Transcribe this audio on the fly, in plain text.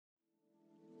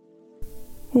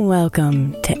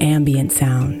Welcome to Ambient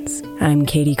Sounds. I'm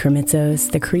Katie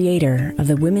Kremitzos, the creator of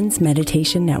the Women's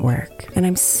Meditation Network, and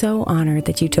I'm so honored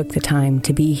that you took the time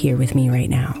to be here with me right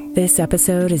now. This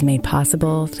episode is made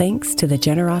possible thanks to the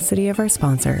generosity of our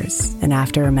sponsors, and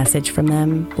after a message from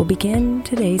them, we'll begin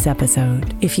today's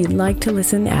episode. If you'd like to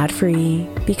listen ad-free,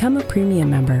 become a premium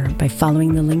member by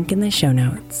following the link in the show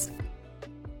notes.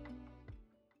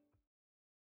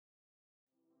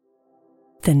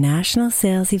 The national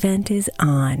sales event is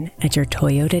on at your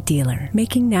Toyota dealer,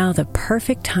 making now the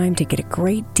perfect time to get a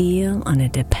great deal on a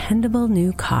dependable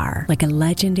new car like a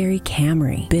legendary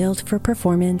Camry, built for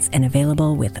performance and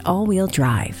available with all-wheel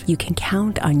drive. You can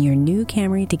count on your new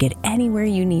Camry to get anywhere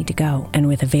you need to go. And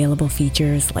with available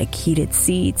features like heated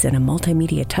seats and a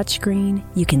multimedia touchscreen,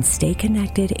 you can stay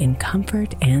connected in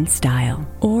comfort and style.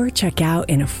 Or check out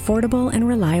an affordable and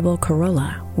reliable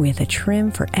Corolla with a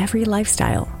trim for every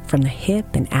lifestyle, from the hip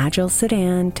and agile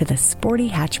sedan to the sporty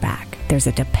hatchback. There's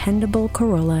a dependable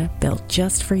Corolla built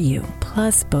just for you.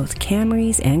 Plus, both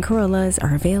Camrys and Corollas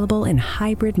are available in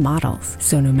hybrid models,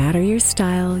 so no matter your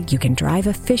style, you can drive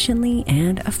efficiently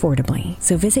and affordably.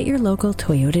 So visit your local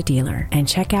Toyota dealer and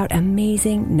check out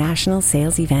amazing national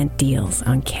sales event deals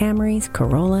on Camrys,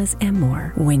 Corollas, and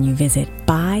more when you visit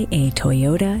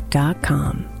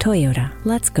buyatoyota.com. Toyota,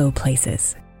 let's go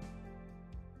places.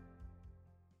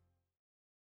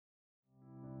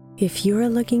 If you're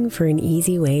looking for an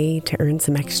easy way to earn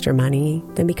some extra money,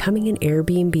 then becoming an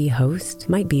Airbnb host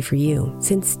might be for you.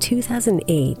 Since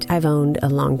 2008, I've owned a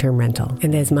long-term rental.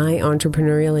 And as my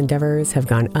entrepreneurial endeavors have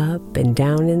gone up and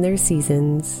down in their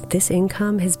seasons, this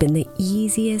income has been the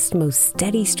easiest, most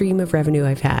steady stream of revenue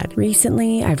I've had.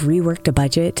 Recently, I've reworked a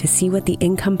budget to see what the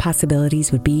income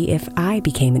possibilities would be if I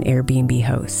became an Airbnb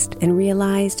host, and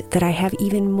realized that I have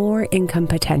even more income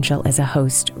potential as a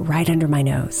host right under my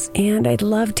nose. And I'd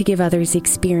love to give others the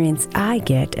experience I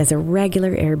get as a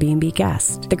regular Airbnb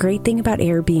guest. The great thing about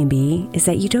Airbnb is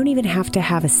that you don't even have to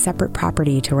have a separate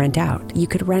property to rent out. You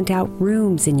could rent out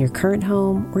rooms in your current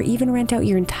home, or even rent out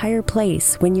your entire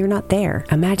place when you're not there.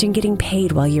 Imagine getting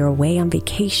paid while you're away on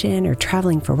vacation or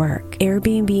traveling for work.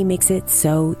 Airbnb makes it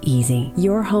so easy.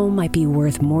 Your home might be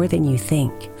worth more than you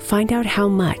think. Find out how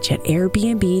much at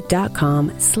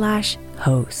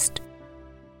airbnb.com/host.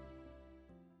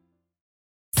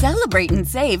 Celebrate and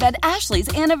save at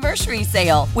Ashley's Anniversary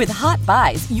Sale. With Hot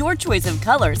Buys, your choice of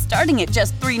colors starting at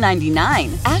just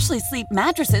 $3.99. Ashley Sleep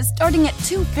mattresses starting at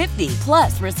 $2.50.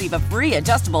 Plus, receive a free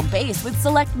adjustable base with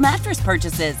select mattress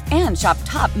purchases. And shop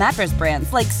top mattress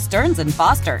brands like Stearns &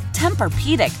 Foster,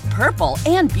 Tempur-Pedic, Purple,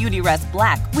 and Beautyrest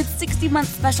Black with 60-month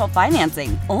special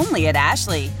financing. Only at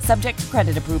Ashley. Subject to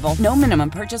credit approval. No minimum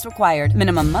purchase required.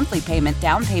 Minimum monthly payment,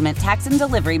 down payment, tax, and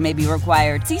delivery may be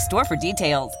required. See store for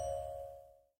details.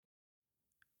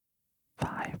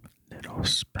 5 little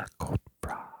speckled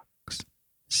frogs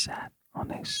sat on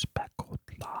a speckled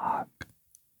log,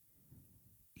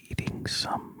 eating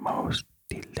some most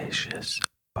delicious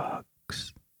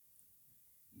bugs.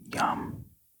 Yum!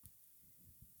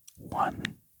 One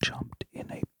jumped in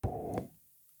a pool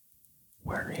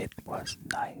where it was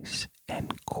nice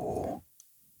and cool.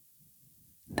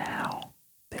 Now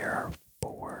there are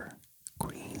 4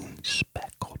 green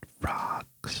speckled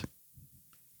frogs.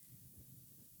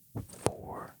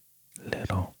 4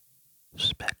 little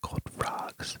speckled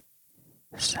frogs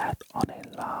sat on a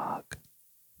log.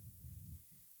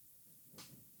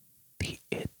 The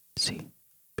itsy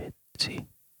bitsy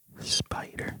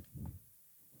spider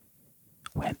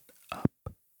went up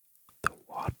the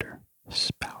water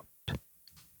spout.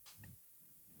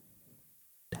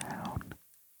 Down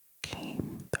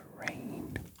came the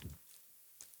rain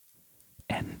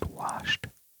and washed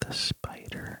the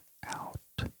spider out.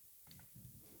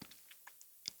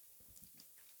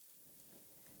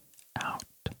 Out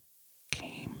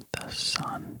came the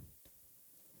sun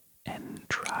and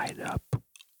dried up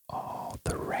all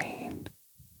the rain,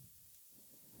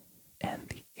 and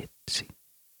the itsy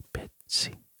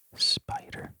bitsy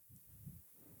spider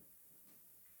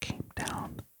came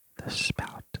down the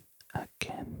spout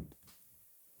again.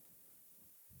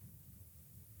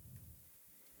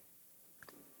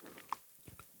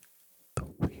 The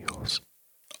wheels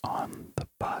on the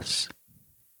bus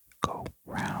go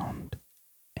round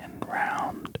and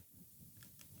round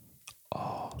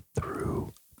all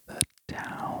through the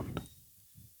town.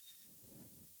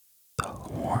 The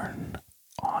horn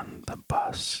on the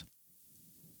bus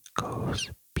goes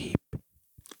beep,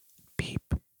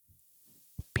 beep,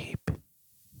 beep,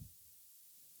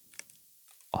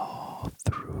 all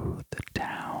through the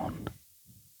town.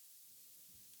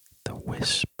 The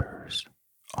whispers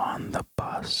on the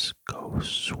bus go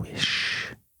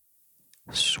swish,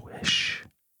 swish,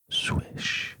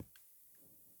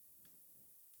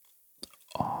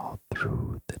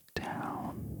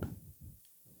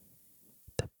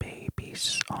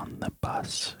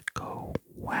 bus go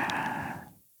wah.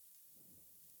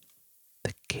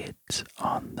 The kids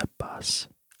on the bus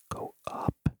go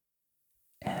up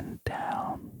and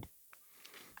down.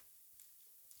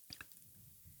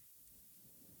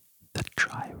 The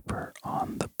driver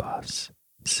on the bus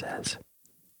says,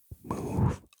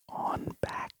 "Move on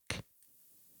back,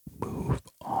 move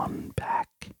on back."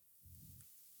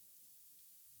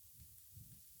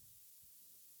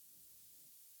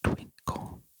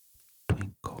 Twinkle,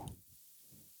 twinkle,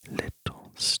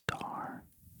 little star,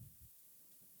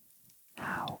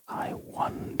 how I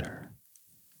wonder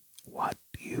what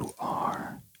you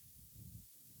are.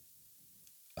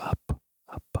 Up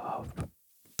above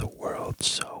the world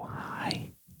so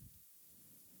high,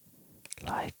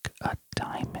 like a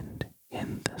diamond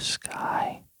in the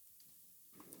sky.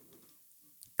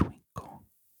 Twinkle,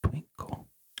 twinkle,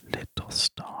 little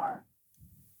star,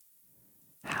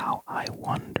 how I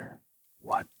wonder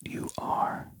what you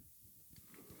are.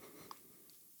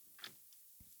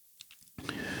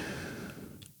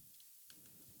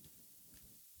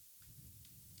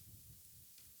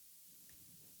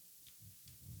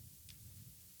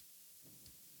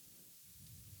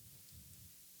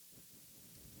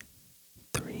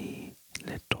 Three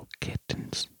little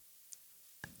kittens,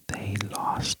 they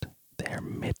lost their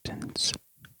mittens,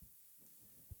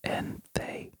 and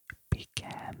they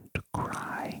began to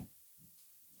cry.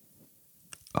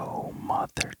 "Oh,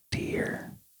 mother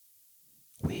dear,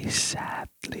 we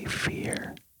sadly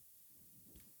fear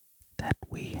that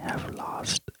we have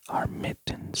lost our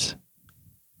mittens."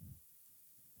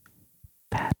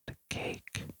 Pat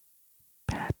cake,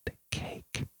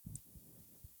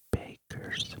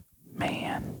 baker's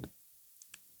man,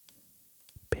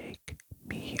 bake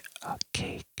me a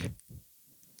cake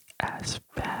as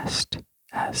fast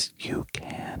as you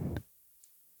can.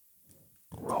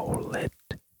 Roll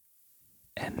it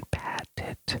and pat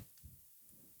it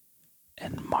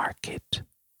and mark it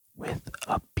with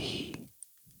a B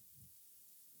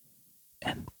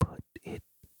and put it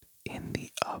in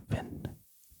the oven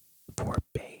for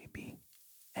baby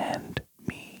and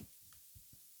me.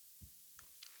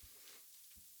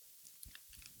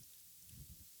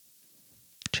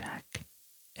 Jack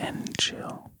and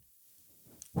Jill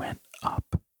went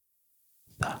up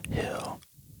the hill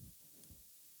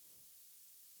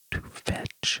to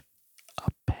fetch a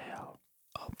pail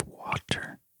of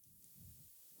water.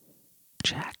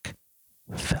 Jack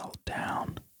fell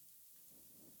down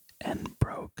and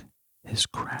broke his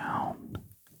crown,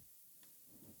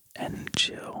 and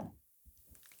Jill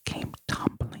came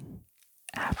tumbling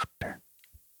after.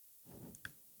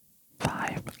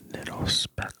 5 little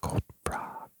speckled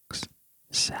frogs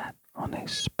sat on a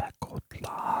speckled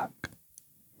log,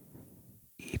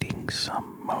 eating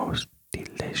some most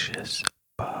delicious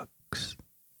bugs.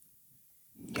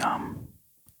 Yum!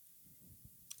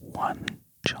 One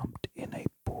jumped in a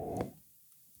pool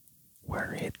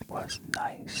where it was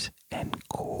nice and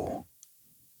cool.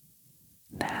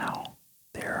 Now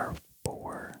there are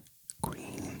 4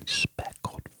 green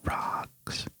speckled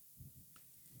frogs.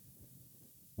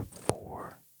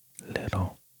 4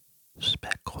 little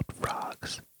speckled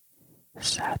frogs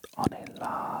sat on a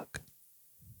log.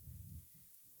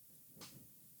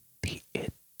 The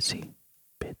itsy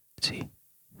bitsy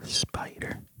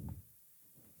spider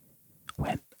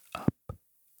went up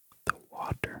the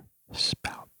water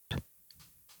spout.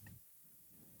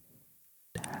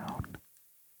 Down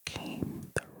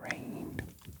came the rain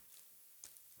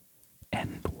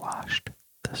and washed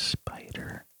the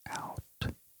spider out.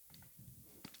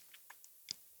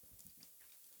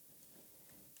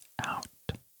 Out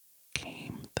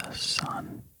came the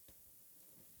sun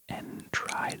and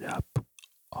dried up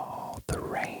all the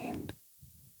rain,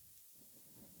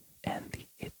 and the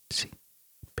itsy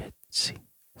bitsy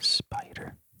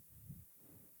spider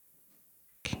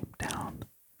came down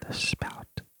the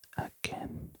spout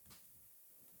again.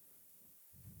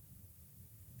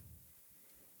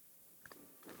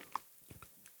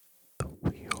 The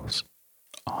wheels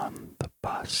on the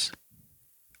bus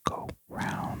go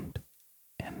round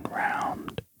and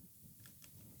round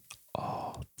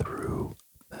all through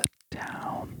the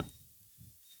town.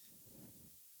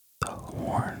 The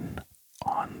horn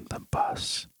on the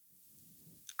bus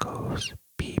goes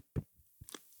beep,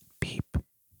 beep,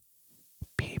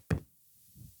 beep,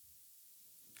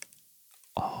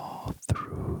 all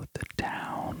through the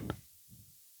town.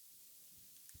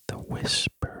 The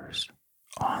whispers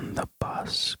on the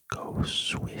bus go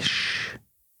swish,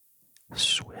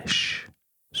 swish,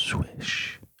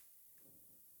 swish,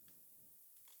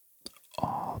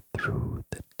 all through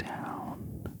the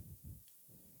town.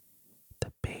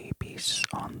 The babies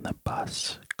on the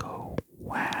bus go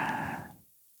wah,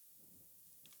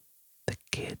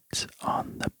 kids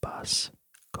on the bus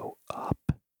go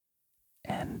up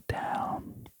and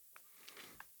down.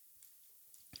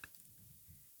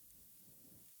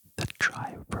 The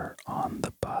driver on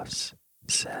the bus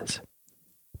says,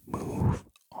 "Move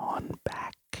on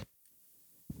back,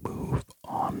 move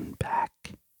on back."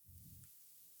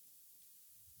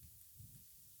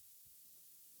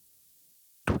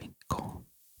 Twinkle,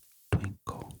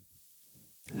 twinkle,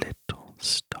 little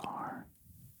star,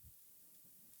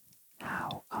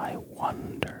 how I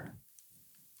wonder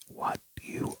what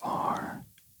you are.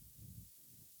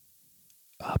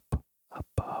 Up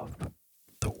above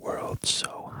the world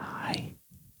so high,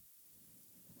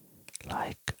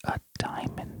 like a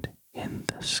diamond in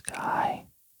the sky.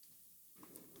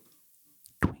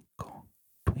 Twinkle,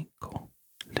 twinkle,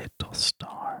 little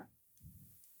star,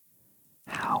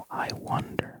 how I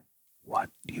wonder what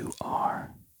you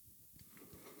are.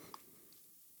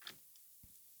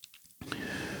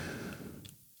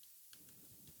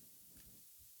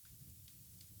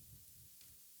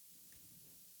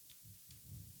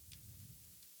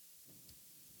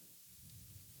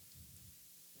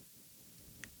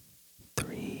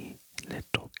 Three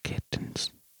little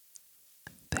kittens,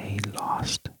 they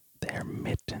lost their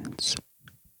mittens,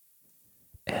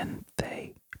 and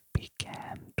they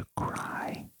began to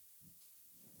cry.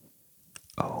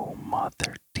 "Oh,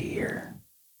 mother dear,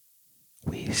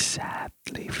 we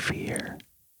sadly fear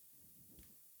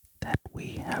that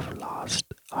we have lost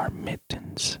our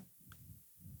mittens."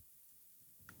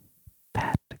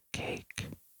 Pat the cake,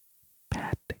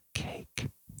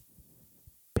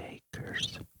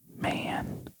 baker's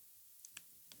man,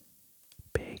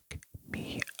 bake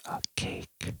me a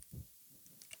cake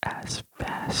as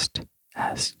fast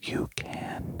as you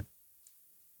can.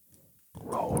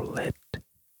 Roll it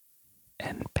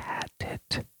and pat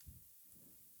it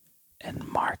and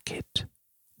mark it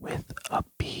with a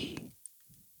B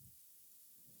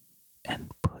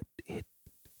and put it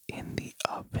in the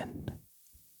oven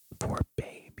for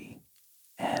baby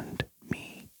and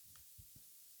me.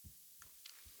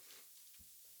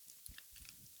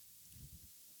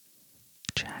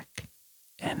 Jack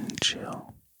and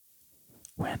Jill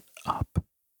went up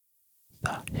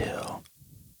the hill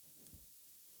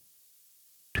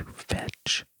to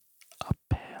fetch a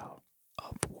pail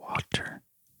of water.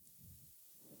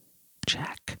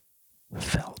 Jack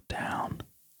fell down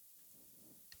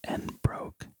and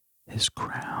broke his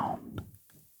crown,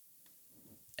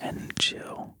 and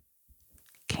Jill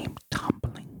came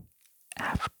tumbling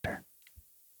after.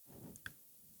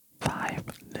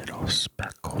 5 little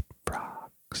speckled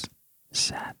frogs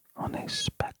sat on a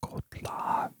speckled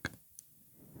log,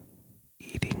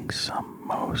 eating some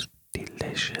most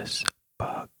delicious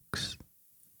bugs.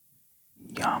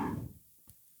 Yum!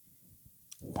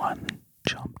 One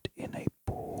jumped in a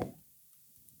pool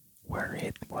where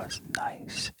it was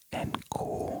nice and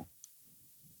cool.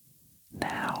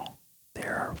 Now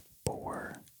there are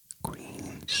 4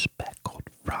 green speckled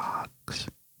frogs.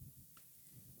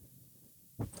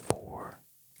 4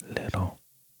 little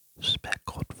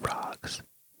speckled frogs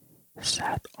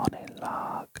sat on a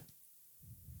log.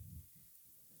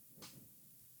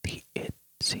 The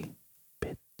itsy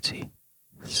bitsy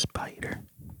spider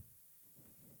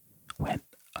went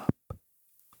up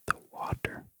the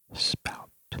water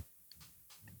spout.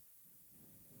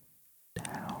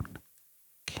 Down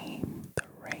came the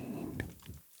rain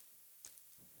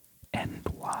and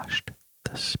washed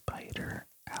the spider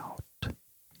out.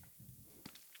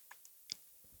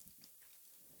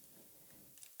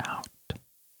 Out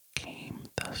came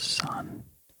the sun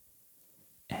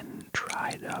and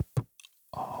dried up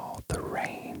all the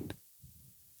rain,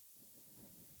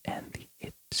 and the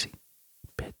itsy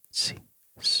bitsy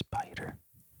spider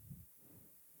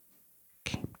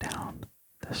came down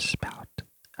the spout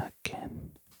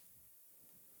again.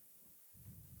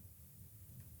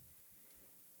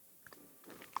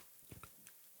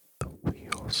 The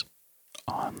wheels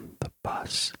on the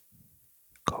bus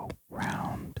go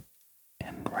round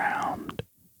and round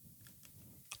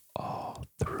all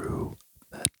through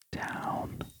the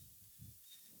town.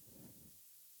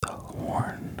 The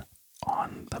horn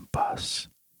on the bus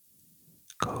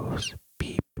goes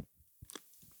beep,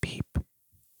 beep,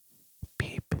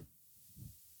 beep,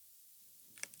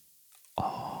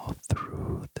 all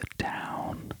through the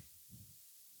town.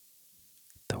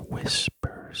 The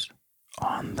whispers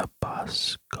on the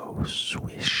bus go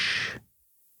swish,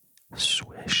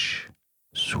 swish,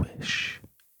 swish,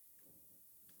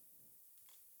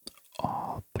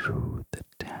 all through the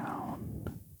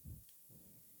town.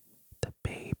 The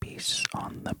babies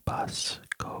on the bus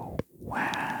go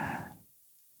wah.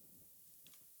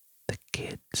 The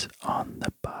kids on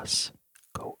the bus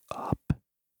go up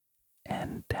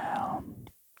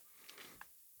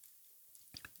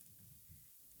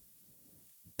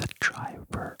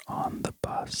on the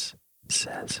bus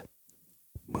says,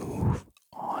 "Move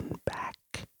on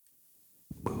back,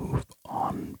 move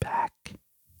on back."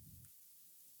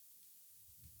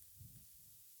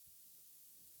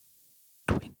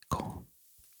 Twinkle,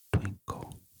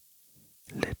 twinkle,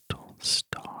 little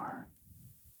star,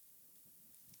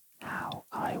 how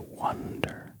I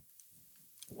wonder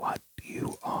what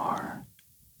you are.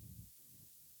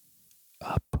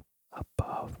 Up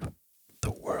above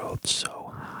the world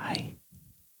so high,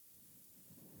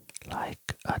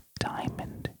 like a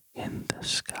diamond in the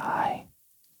sky.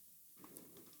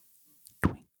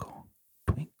 Twinkle,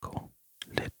 twinkle,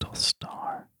 little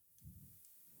star,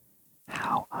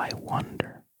 how I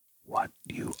wonder what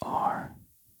you are.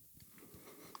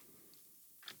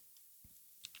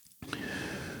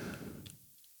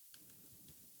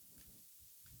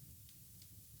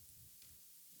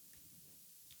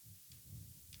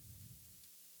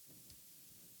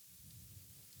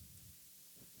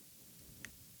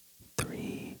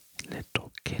 Three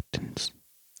little kittens,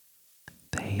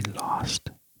 they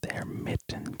lost their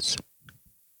mittens,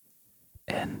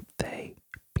 and they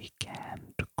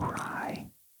began to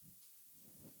cry.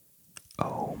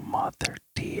 "Oh, mother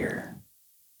dear,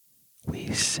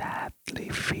 we sadly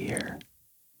fear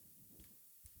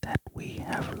that we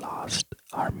have lost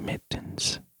our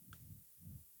mittens."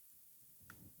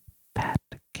 Pat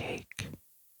the cake,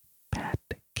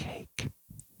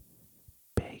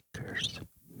 baker's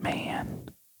man,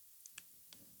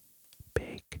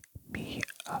 bake me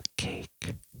a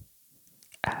cake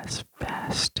as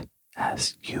fast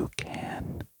as you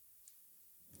can.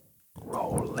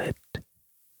 Roll it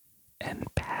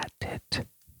and pat it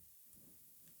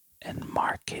and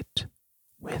mark it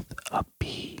with a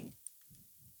B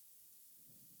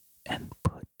and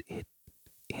put it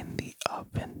in the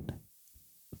oven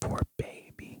for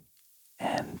baby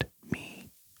and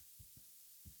me.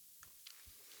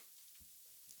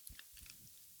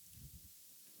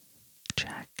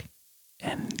 Jack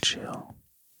and Jill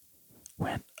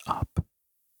went up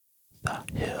the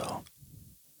hill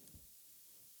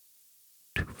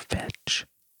to fetch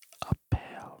a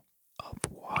pail of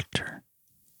water.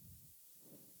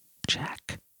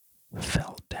 Jack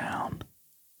fell down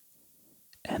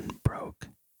and broke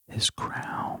his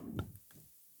crown,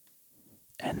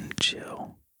 and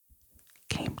Jill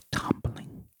came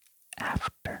tumbling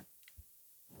after.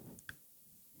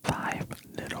 5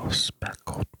 little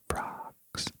speckled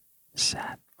frogs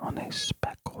sat on a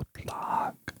speckled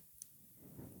log,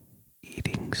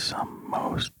 eating some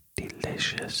most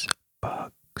delicious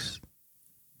bugs.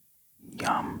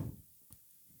 Yum!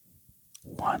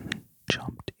 One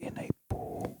jumped in a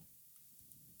pool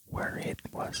where it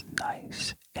was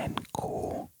nice and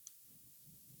cool.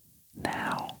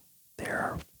 Now there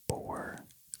are 4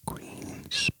 green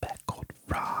speckled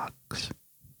frogs.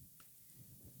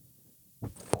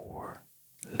 4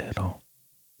 little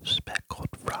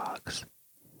speckled frogs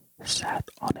sat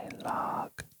on a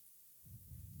log.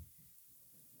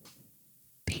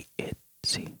 The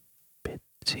itsy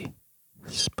bitsy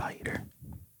spider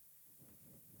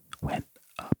went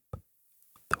up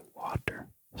the water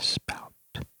spout.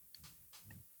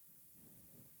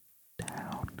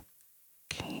 Down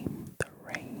came the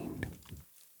rain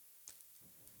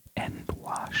and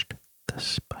washed the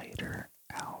spider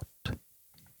out.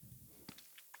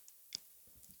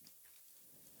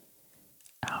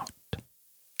 Out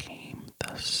came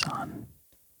the sun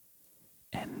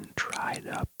and dried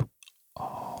up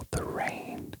all the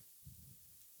rain,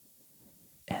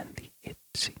 and the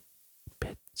itsy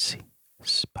bitsy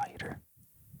spider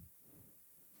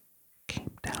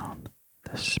came down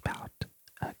the spout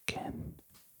again.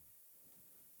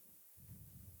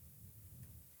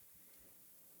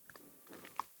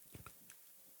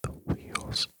 The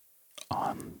wheels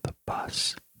on the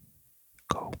bus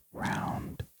go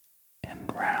round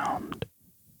and round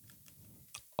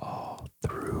all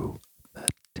through the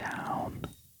town.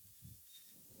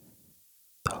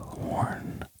 The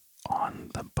horn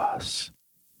on the bus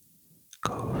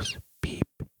goes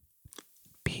beep,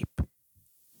 beep,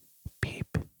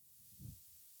 beep,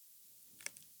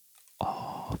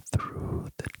 all through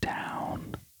the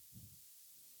town.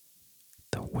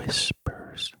 The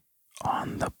whispers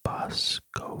on the bus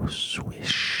go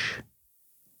swish,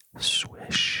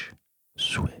 swish,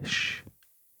 swish,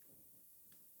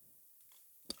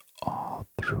 all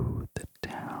through the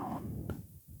town.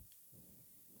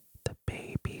 The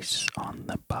babies on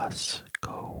the bus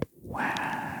go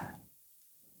wah.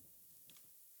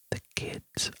 The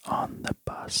kids on the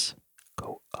bus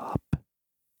go up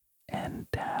and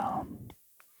down.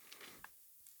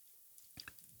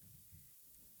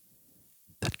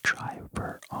 The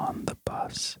driver on the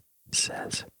bus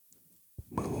says,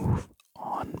 "Move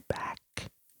on back.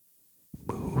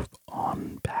 Move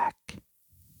on back.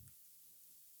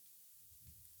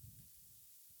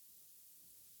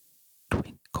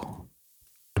 Twinkle,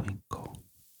 twinkle,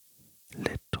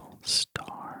 little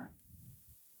star.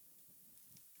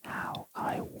 How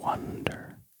I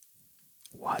wonder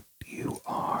what you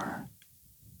are.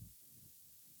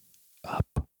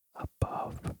 Up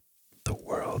above the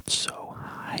world so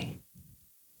high,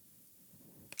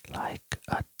 like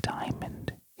a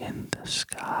diamond in the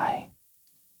sky.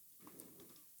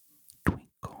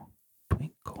 Twinkle,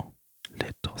 twinkle,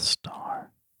 little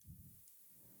star.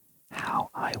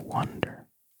 How I wonder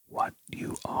what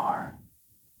you are.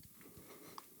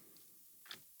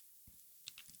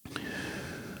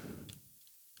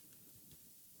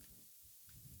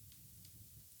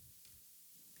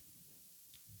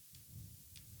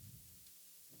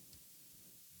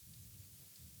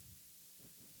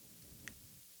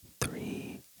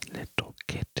 Three little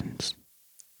kittens,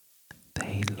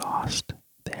 they lost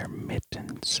their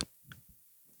mittens,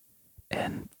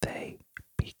 and they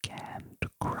began to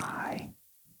cry.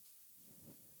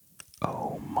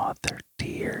 Oh, mother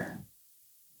dear,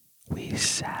 we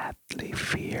sadly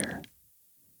fear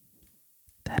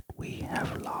that we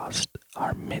have lost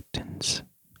our mittens.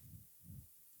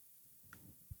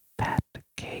 Pat a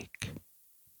cake,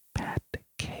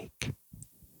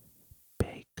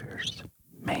 baker's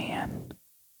man.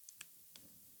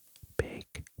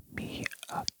 Bake me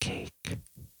a cake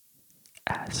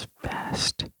as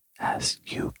fast as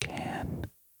you can.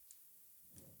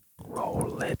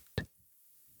 Roll it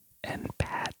and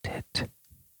pat it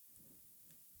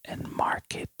and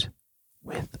mark it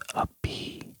with a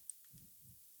B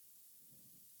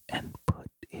and put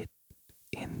it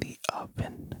in the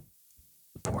oven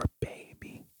for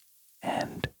baby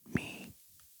and me.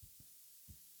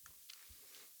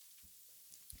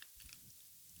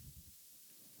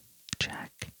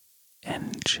 Jack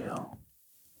and Jill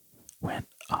went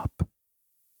up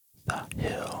the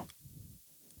hill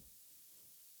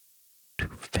to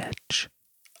fetch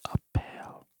a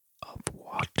pail of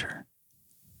water.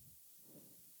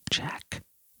 Jack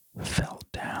fell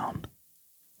down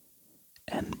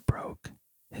and broke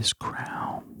his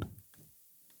crown,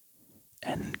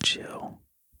 and Jill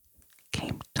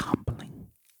came tumbling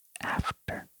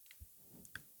after.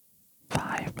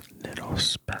 5 little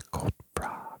speckled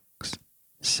frogs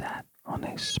sat on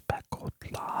a speckled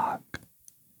log,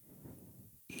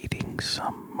 eating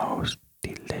some most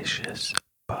delicious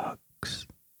bugs.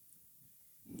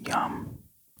 Yum!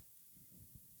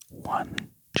 One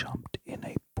jumped in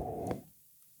a pool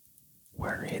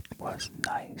where it was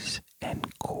nice and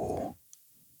cool.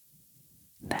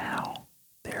 Now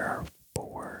there are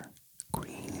 4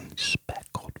 green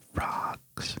speckled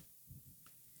frogs.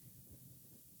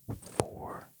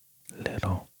 4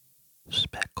 little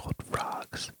speckled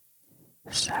frogs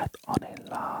sat on a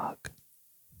log.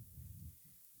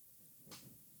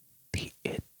 The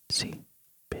itsy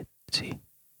bitsy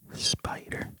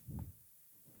spider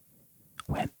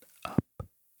went up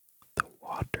the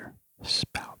water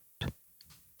spout.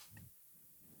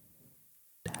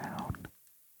 Down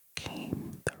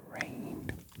came the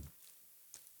rain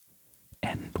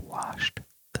and washed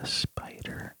the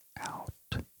spider out.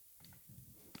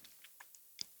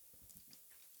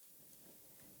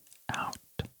 Out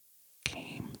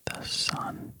came the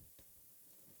sun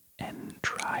and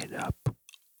dried up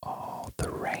all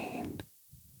the rain,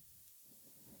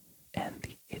 and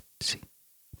the itsy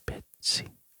bitsy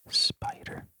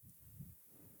spider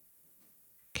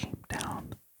came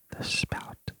down the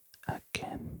spout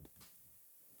again.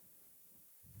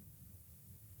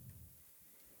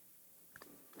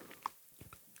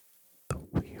 The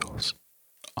wheels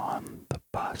on the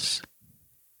bus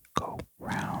go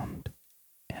round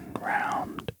and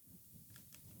round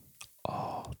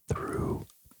all through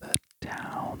the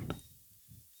town.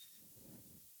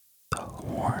 The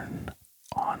horn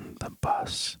on the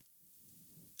bus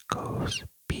goes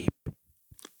beep,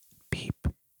 beep,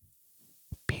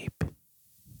 beep,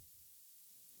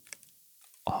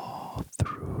 all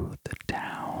through the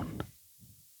town.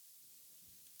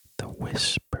 The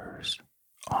whispers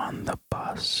on the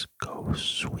bus go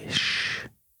swish,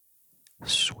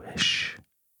 swish,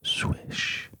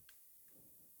 swish,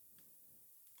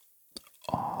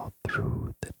 all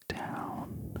through the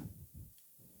town.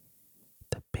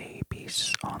 The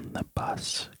babies on the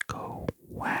bus go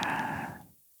wah.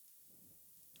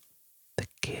 The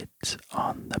kids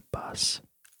on the bus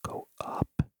go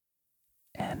up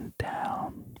and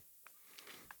down.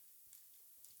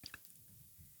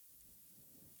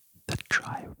 The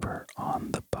driver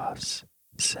on the bus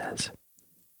says,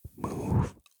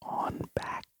 "Move on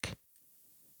back,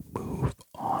 move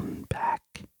on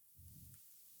back."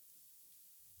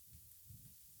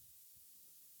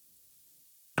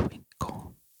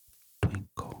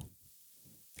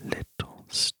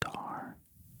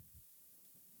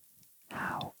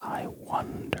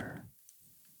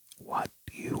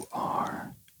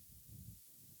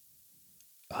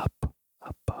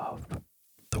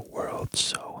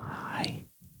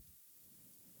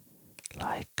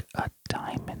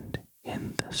 diamond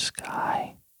in the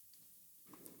sky.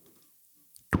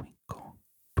 Twinkle,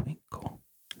 twinkle,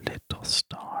 little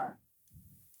star,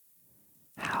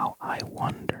 how I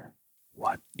wonder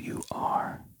what you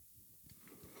are.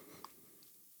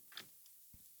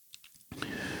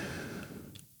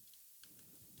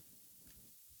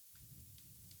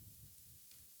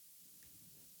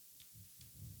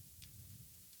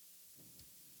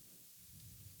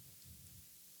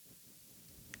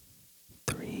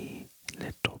 Three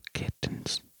little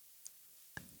kittens,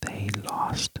 they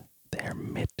lost their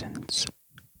mittens,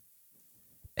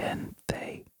 and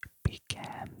they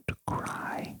began to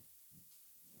cry.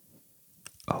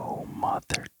 Oh,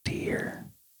 mother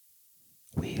dear,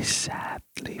 we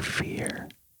sadly fear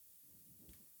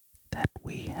that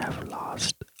we have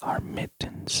lost our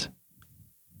mittens.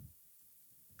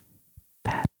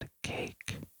 Pat the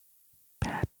cake,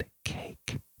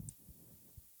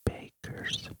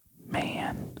 baker's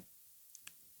man,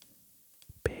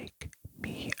 bake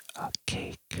me a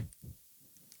cake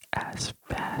as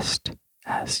fast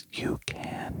as you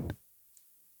can.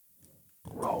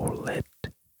 Roll it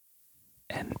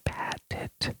and pat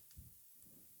it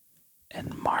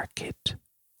and mark it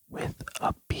with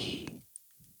a B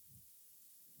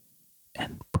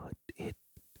and put it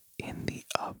in the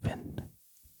oven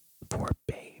for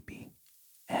baby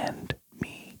and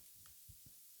me.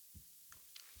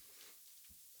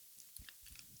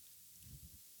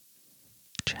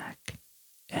 Jack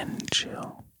and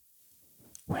Jill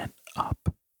went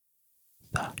up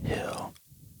the hill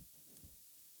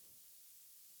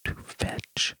to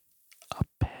fetch a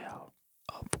pail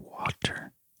of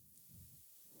water.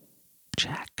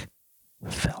 Jack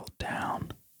fell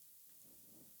down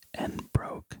and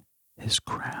broke his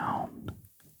crown,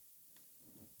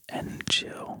 and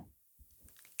Jill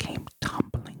came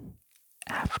tumbling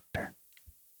after.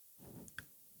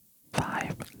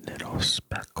 5 little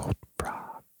speckled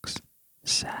frogs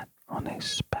sat on a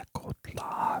speckled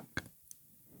log,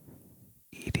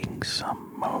 eating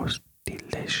some most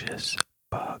delicious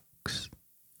bugs.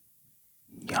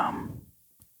 Yum!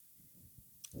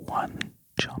 One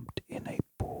jumped in a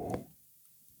pool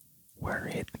where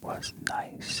it was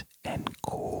nice and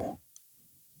cool.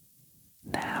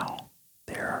 Now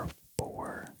there are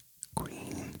 4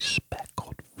 green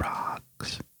speckled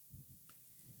frogs.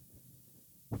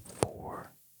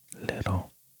 4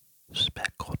 little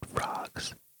speckled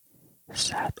frogs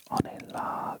sat on a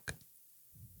log.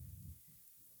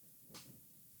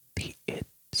 The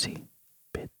itsy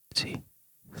bitsy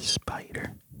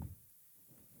spider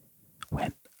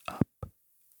went up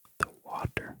the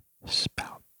water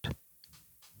spout.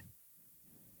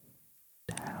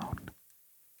 Down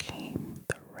came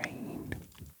the rain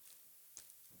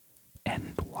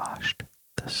and washed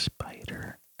the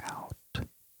spider out.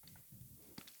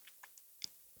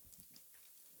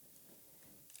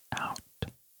 Out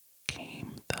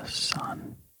came the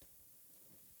sun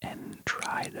and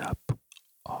dried up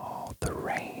all the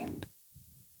rain,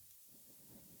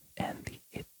 and the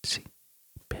itsy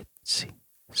bitsy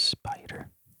spider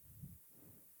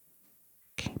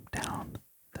came down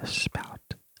the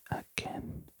spout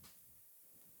again.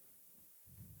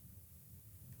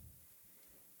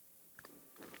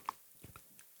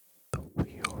 The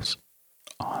wheels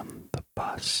on the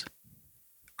bus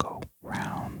go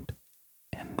round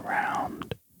and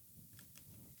round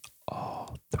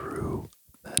all through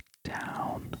the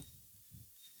town.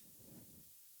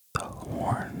 The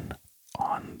horn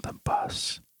on the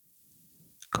bus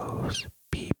goes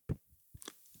beep,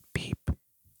 beep,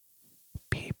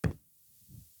 beep,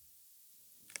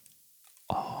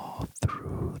 all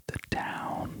through the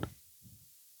town.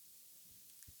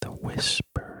 The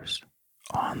whispers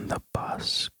on the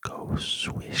bus go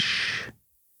swish,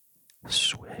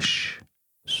 swish,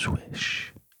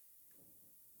 swish,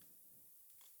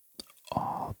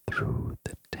 all through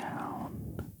the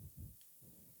town.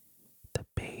 The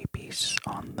babies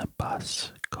on the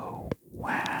bus go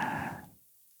wah.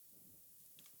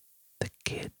 The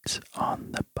kids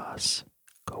on the bus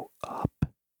go up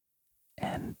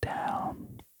and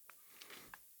down.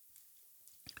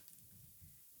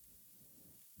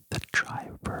 The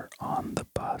driver on the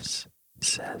bus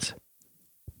says,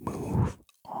 "Move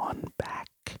on back,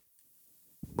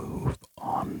 move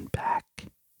on back."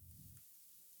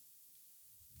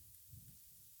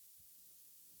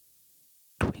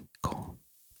 Twinkle,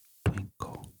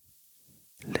 twinkle,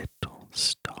 little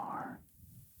star,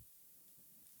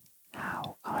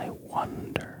 how I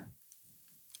wonder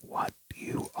what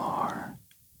you are.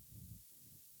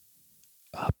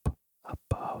 Up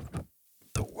above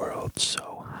the world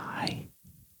so high,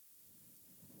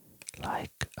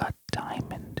 like a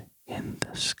diamond in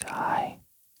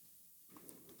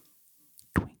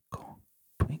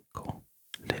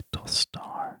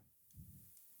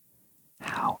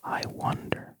I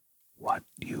wonder what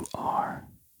you are.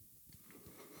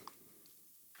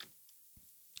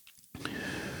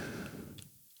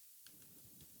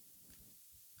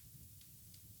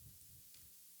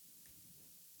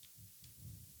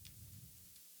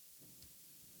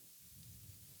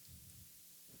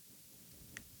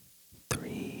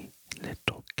 Three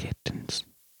little kittens,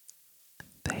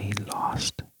 they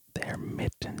lost their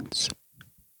mittens,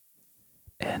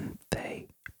 and they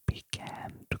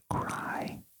began to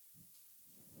cry.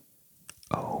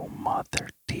 Oh, mother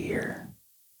dear,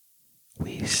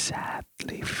 we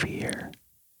sadly fear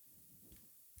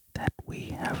that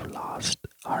we have lost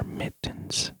our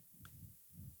mittens.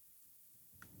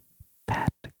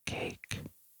 Pat the cake,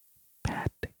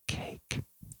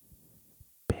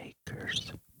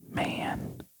 baker's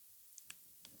man,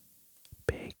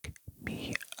 bake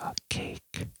me a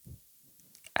cake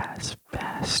as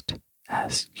fast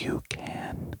as you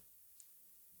can.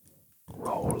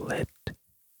 Roll it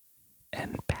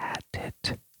and pat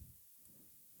it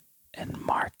and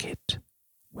mark it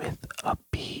with a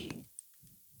B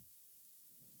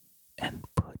and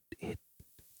put it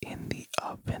in the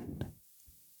oven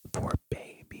for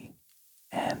baby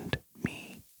and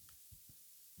me.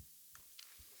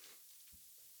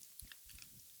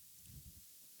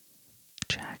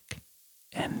 Jack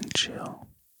and Jill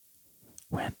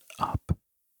went up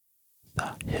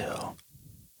the hill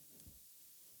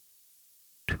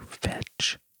to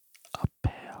fetch a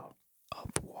pail of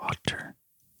water.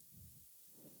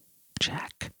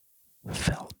 Jack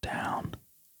fell down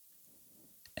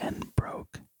and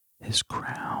broke his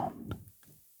crown,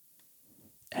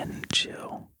 and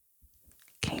Jill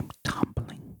came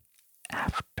tumbling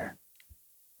after.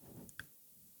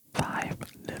 5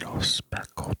 little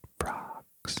speckled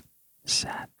frogs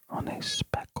sat on a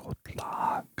speckled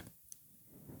log,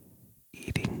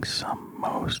 eating some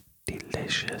most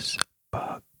delicious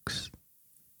bugs.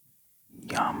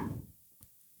 Yum!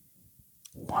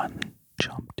 One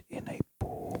jumped in a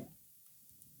pool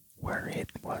where it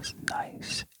was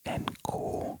nice and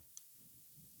cool.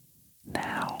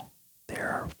 Now there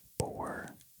are 4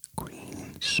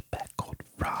 green speckled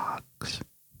frogs.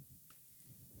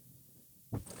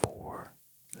 4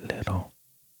 little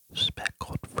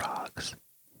speckled frogs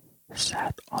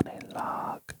sat on a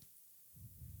log.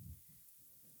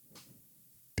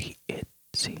 The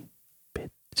itsy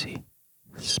bitsy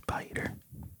spider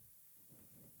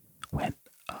went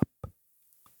up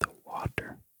the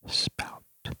water spout.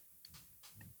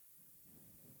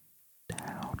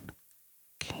 Down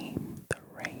came the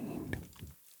rain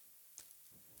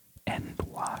and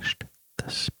washed the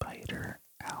spider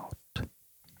out.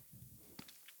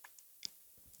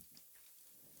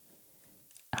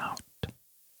 Out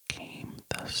came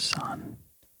the sun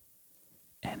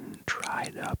and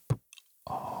dried up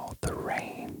all the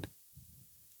rain,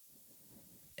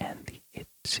 and the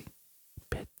itsy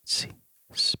bitsy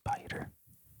spider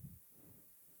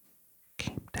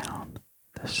came down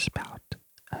the spout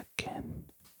again.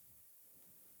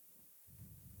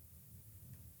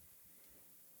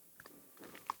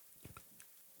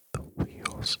 The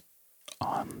wheels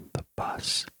on the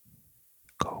bus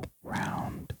go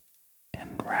round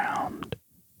and round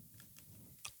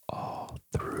all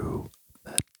through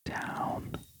the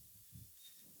town.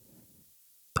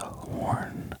 The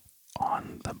horn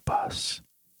on the bus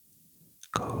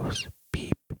goes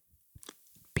beep,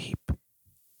 beep,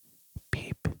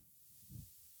 beep,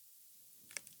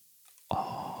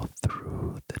 all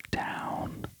through the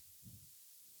town.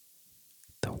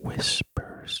 The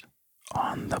whispers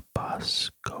on the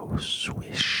bus go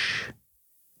swish,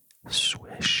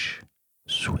 swish,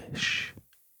 swish,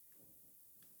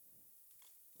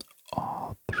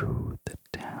 all through the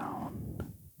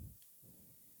town.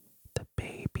 The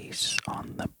babies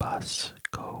on the bus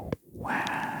go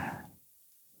wah.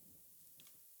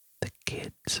 The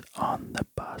kids on the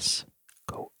bus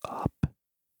go up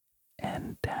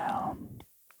and down.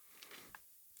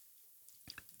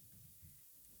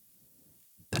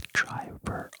 The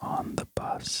driver on the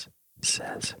bus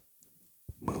says,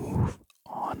 "Move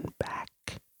on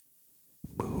back,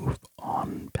 move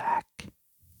on back."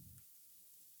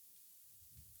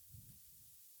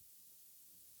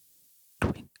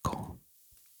 Twinkle,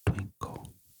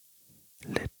 twinkle,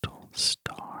 little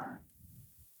star,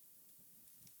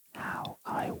 how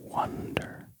I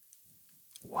wonder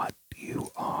what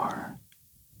you are.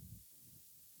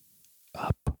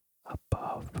 Up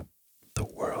above the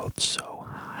world so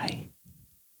high,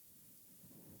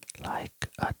 like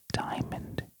a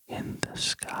diamond in the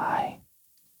sky.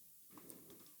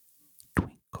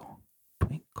 Twinkle,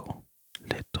 twinkle,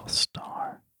 little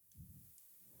star,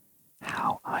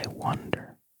 how I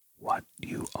wonder what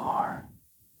you are.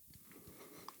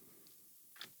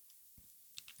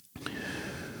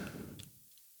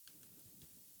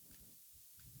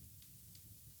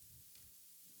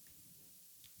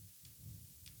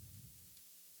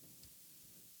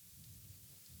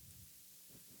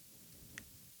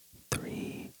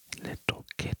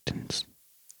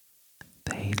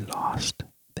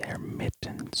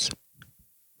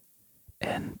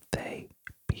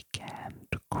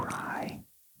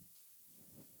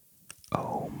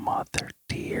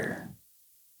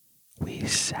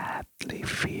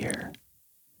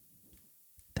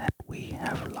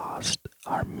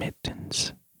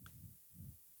 mittens.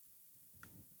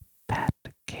 Pat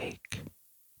cake,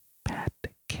 pat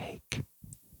cake,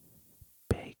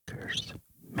 baker's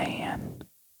man.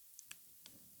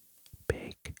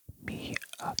 Bake me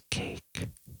a cake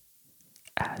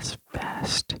as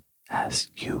fast as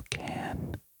you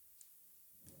can.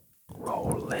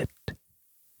 Roll it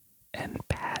and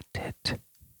pat it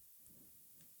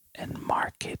and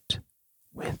mark it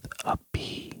with a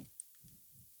B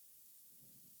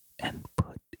and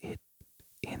put it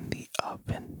in the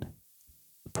oven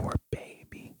for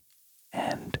baby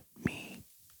and me.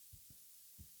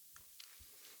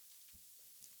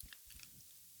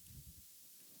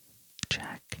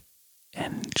 Jack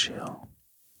and Jill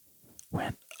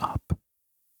went up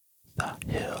the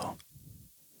hill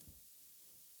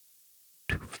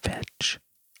to fetch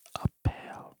a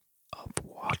pail of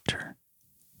water.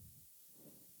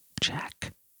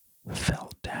 Jack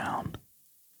fell down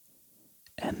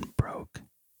and broke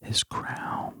his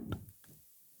crown,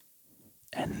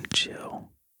 and Jill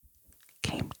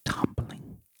came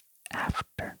tumbling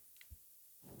after.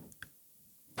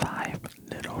 5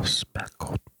 little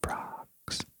speckled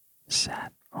frogs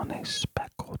sat on a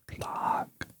speckled log,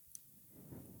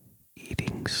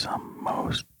 eating some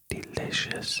most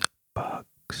delicious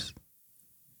bugs.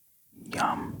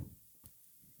 Yum!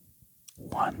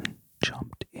 One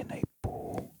jumped in a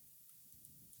pool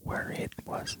where it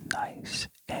was nice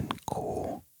and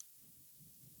cool.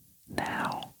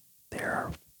 Now there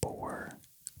are 4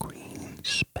 green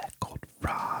speckled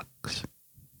frogs.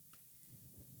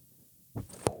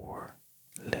 4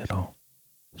 little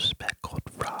speckled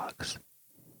frogs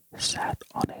sat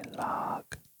on a log.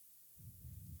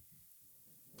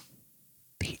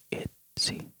 The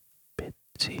itsy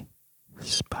bitsy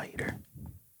spider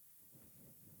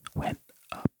went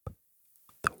up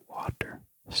the water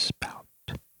spout.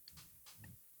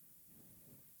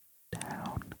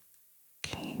 Down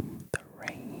came the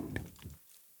rain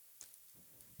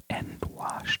and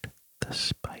washed the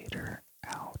spider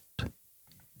out.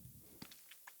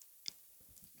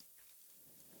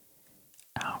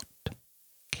 Out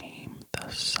came the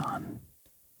sun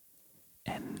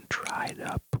and dried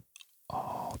up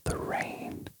all the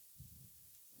rain,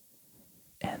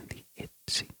 and the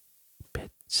itsy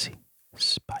bitsy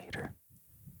spider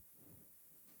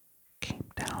came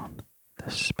down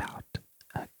the spout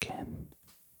again.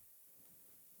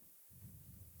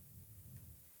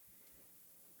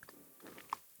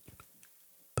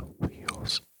 The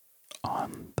wheels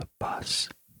on the bus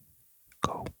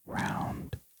go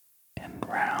round and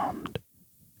round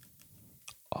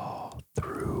all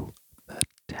through the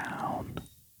town.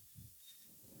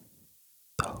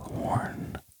 The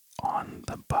horn on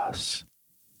the bus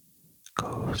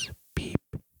goes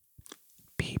beep,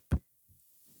 beep,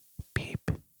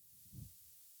 beep,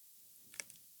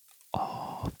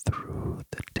 all through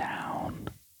the town.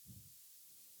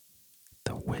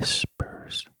 The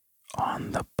whispers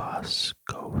on the bus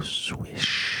go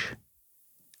swish,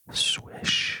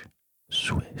 swish,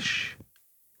 swish,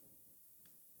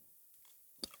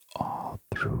 all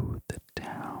through the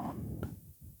town.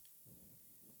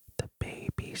 The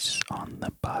babies on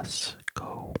the bus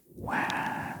go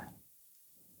wah.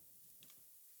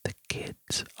 The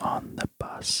kids on the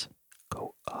bus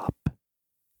go up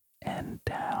and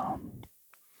down.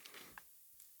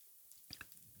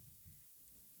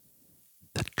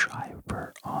 The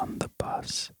driver on the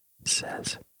bus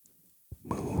says,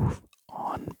 "Move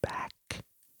on back,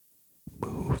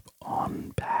 move on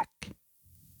back."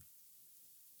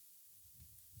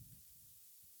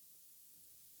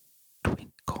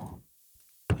 Twinkle,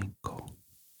 twinkle,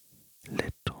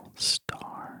 little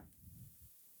star,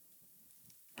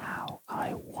 how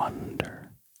I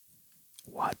wonder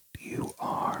what you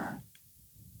are.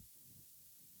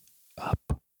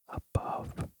 Up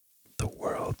above the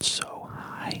world so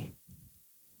high,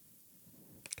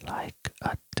 like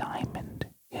a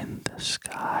diamond in the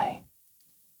sky.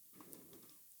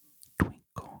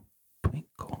 Twinkle,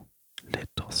 twinkle,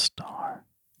 little star,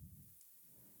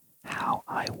 how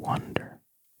I wonder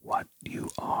what you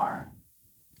are.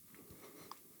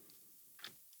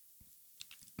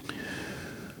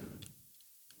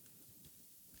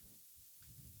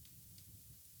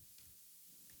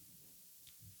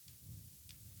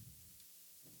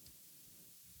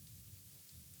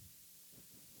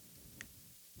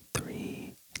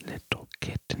 Three little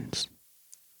kittens,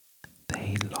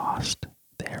 they lost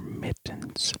their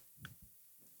mittens,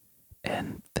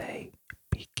 and they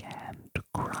began to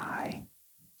cry.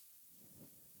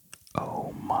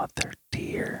 "Oh, mother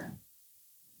dear,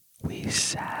 we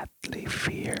sadly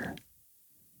fear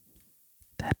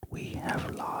that we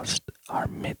have lost our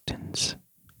mittens."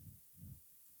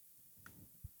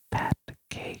 Pat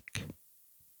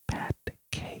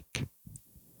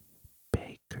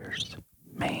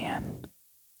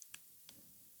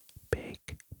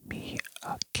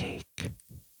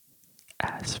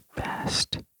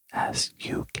as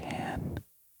you can.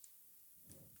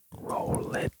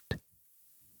 Roll it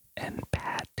and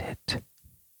pat it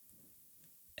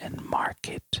and mark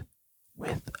it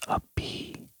with a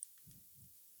B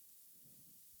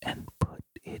and put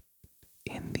it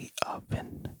in the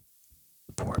oven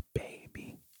for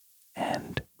baby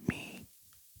and me.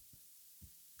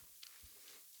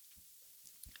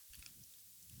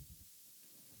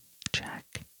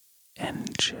 Jack and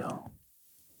Jill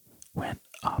went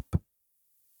up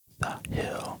the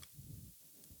hill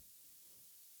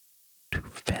to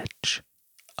fetch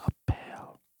a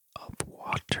pail of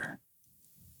water.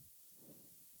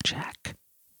 Jack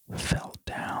fell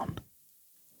down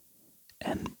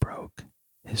and broke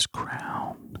his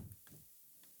crown,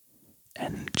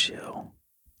 and Jill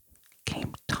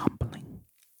came tumbling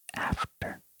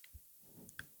after.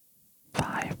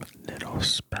 5 little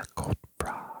speckled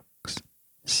frogs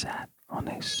sat on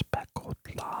a speckled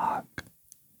log,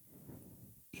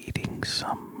 eating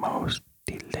some most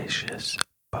delicious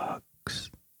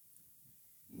bugs.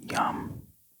 Yum!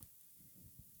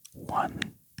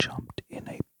 One jumped in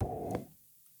a pool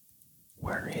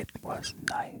where it was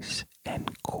nice and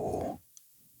cool.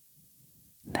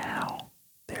 Now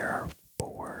there are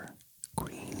 4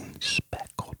 green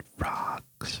speckled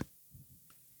frogs.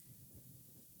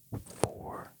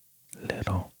 4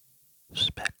 little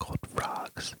speckled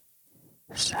frogs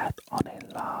sat on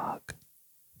a log.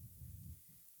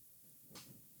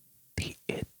 The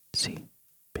itsy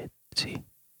bitsy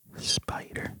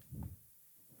spider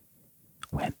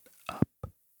went up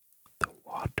the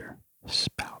water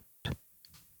spout.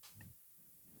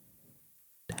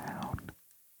 Down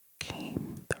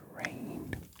came the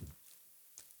rain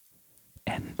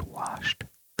and washed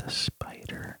the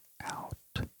spider out.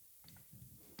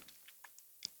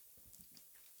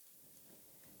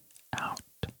 Out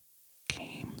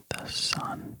came the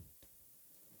sun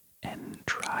and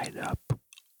dried up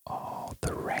all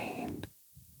the rain,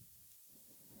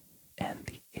 and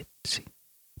the itsy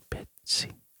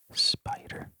bitsy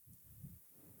spider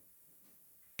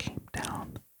came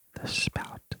down the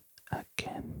spout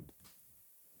again.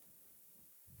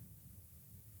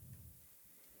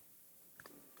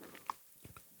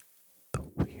 The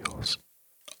wheels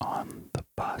on the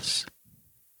bus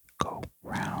go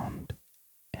round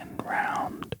and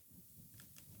round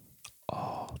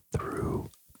all through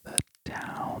the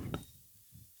town.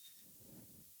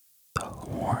 The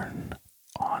horn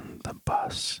on the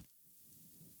bus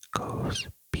goes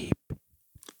beep,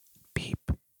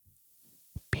 beep,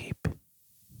 beep,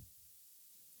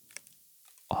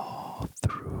 all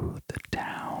through the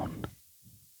town.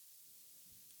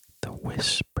 The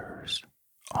whispers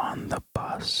on the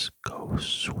bus go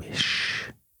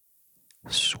swish,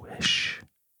 swish,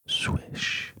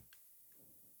 swish,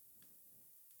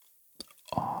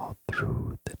 all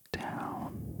through the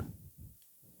town.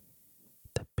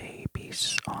 The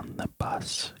babies on the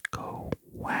bus go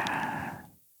wah.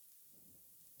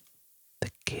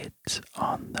 The kids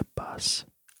on the bus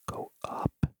go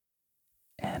up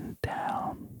and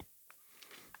down.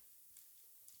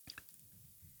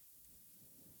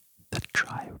 The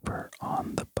driver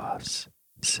on the bus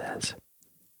says,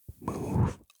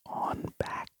 "Move on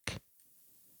back,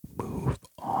 move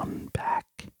on back."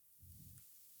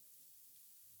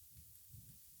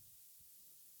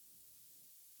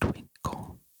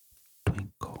 Twinkle,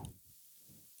 twinkle,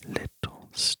 little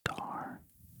star,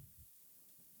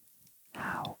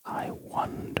 how I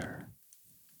wonder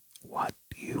what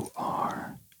you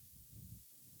are.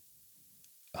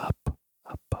 Up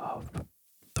above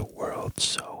the world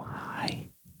so high,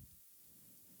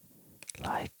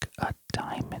 like a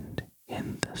diamond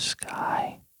in the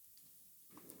sky.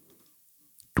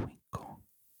 Twinkle,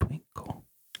 twinkle,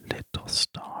 little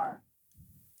star,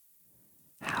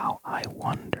 how I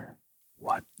wonder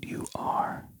what you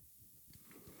are.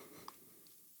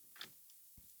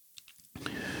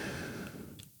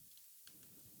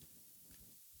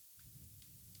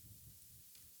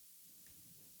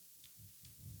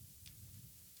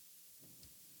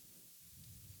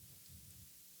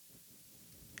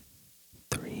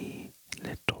 Three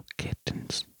little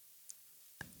kittens,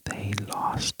 they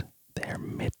lost their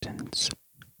mittens,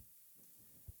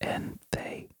 and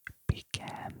they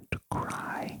began to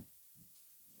cry.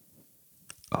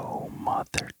 "Oh,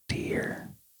 mother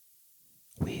dear,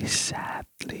 we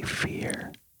sadly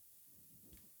fear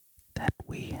that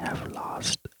we have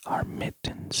lost our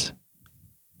mittens."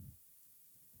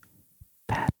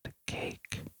 Pat a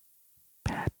cake,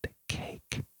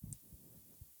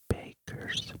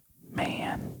 baker's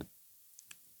man,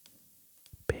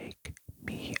 bake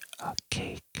me a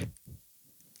cake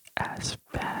as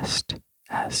fast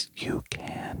as you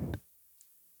can.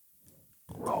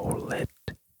 Roll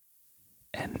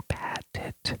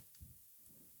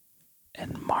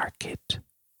mark it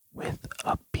with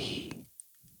a B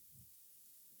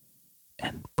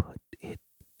and put it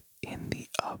in the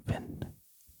oven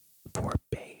for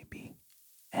baby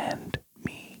and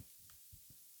me.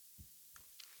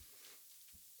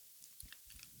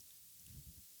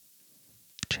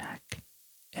 Jack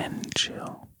and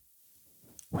Jill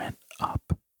went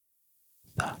up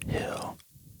the hill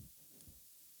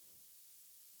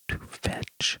to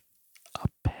fetch a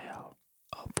pail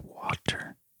of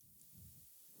water.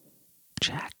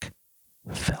 Jack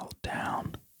fell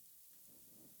down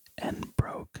and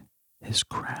broke his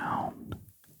crown,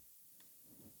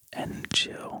 and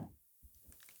Jill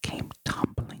came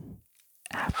tumbling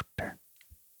after.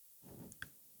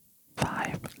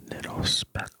 5 little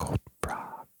speckled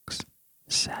frogs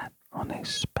sat on a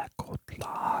speckled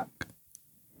log,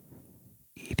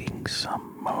 eating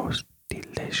some most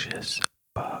delicious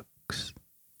bugs.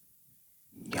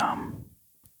 Yum!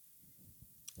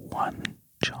 One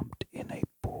jumped in a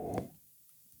pool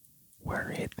where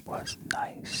it was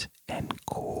nice and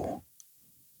cool.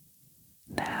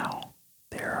 Now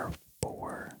there are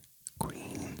 4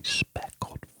 green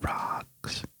speckled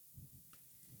frogs.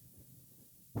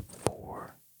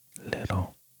 4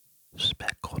 little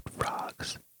speckled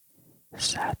frogs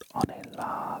sat on a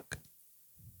log.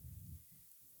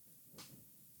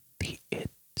 The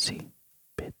itsy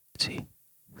bitsy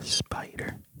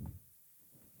spider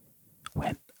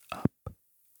went up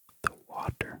the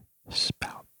water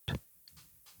spout.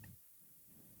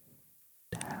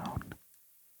 Down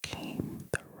came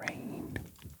the rain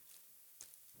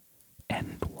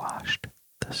and washed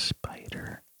the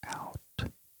spider out.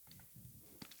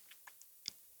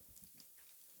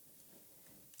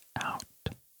 Out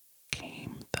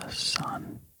came the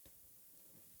sun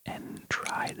and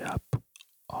dried up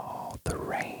all the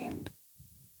rain,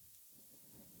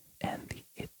 and the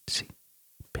itsy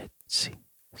bitsy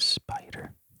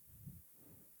spider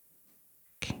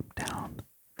came down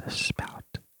the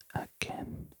spout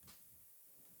again.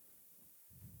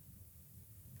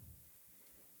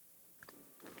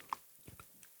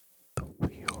 The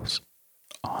wheels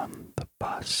on the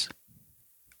bus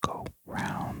go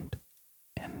round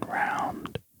and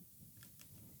round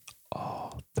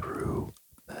all through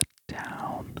the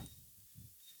town.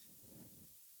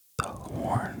 The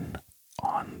horn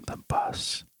on the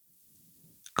bus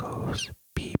goes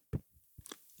beep,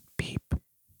 beep,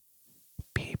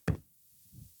 beep,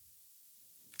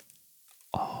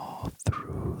 all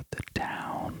through the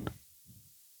town.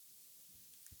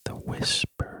 The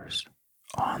whispers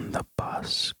on the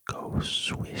bus go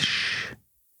swish,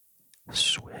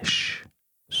 swish,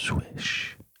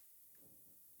 swish,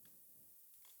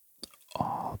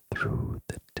 all through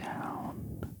the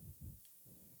town.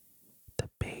 The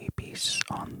babies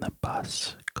on the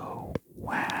bus go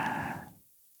wah.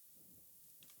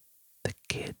 The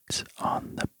kids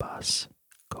on the bus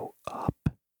go up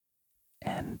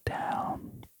and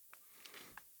down.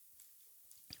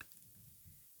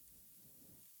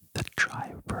 The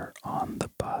driver on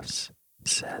the bus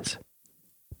says,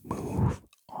 "Move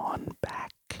on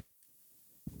back,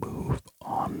 move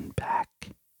on back."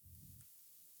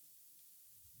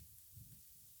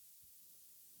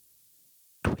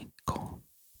 Twinkle,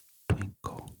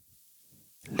 twinkle,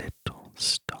 little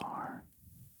star,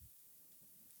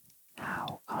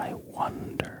 how I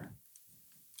wonder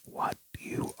what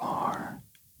you are.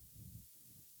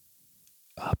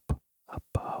 Up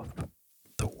above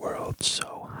the world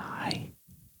so high,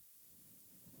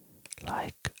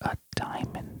 like a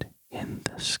diamond in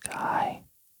the sky.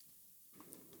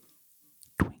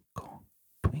 Twinkle,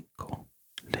 twinkle,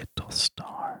 little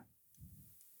star,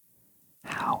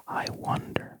 how I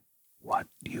wonder what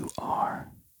you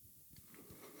are.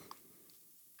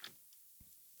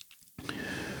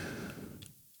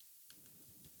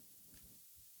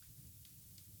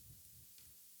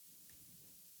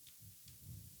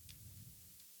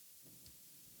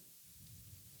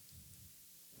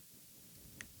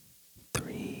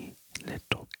 Three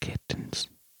little kittens,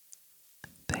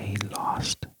 they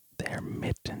lost their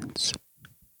mittens,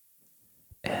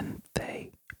 and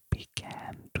they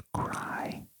began to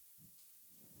cry.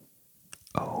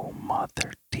 Oh,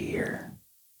 mother dear,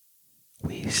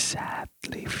 we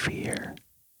sadly fear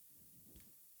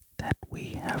that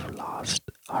we have lost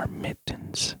our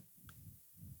mittens.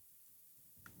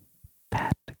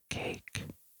 Pat cake,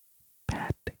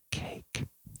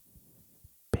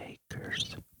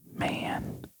 baker's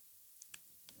man,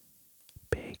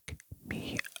 bake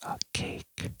me a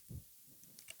cake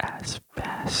as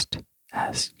fast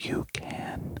as you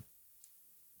can.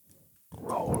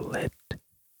 Roll it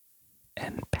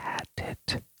and pat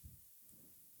it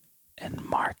and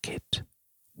mark it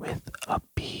with a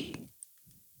B.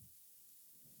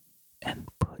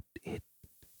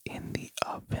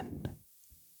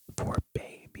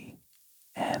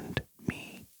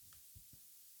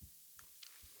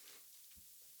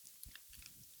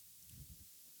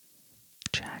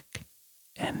 Jack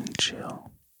and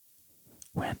Jill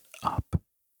went up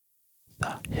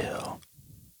the hill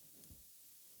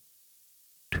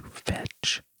to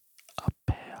fetch a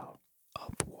pail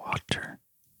of water.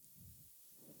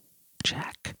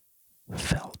 Jack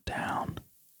fell down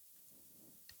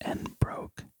and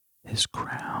broke his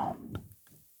crown,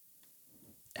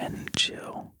 and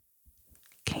Jill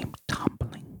came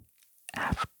tumbling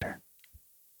after.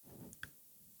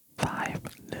 5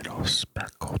 little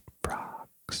speckled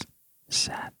frogs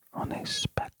sat on a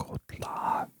speckled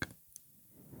log,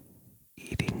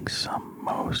 eating some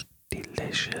most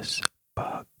delicious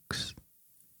bugs.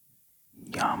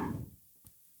 Yum!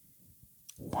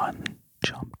 One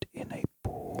jumped in a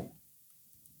pool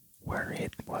where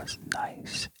it was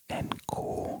nice and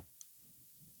cool.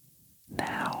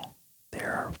 Now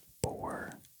there are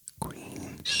 4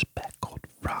 green speckled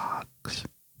frogs.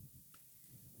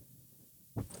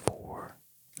 4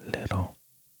 little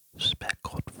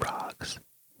speckled frogs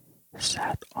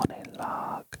sat on a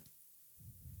log.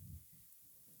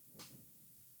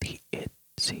 The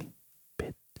itsy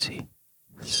bitsy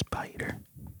spider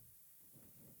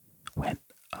went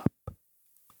up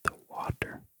the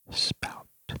water spout.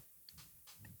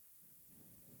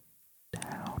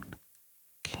 Down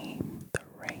came the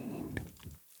rain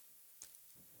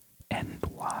and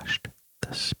washed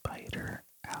the spider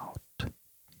out.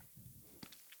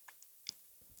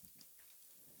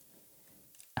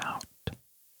 Out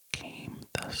came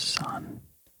the sun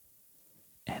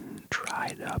and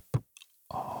dried up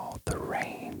all the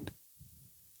rain,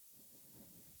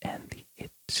 and the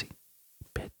itsy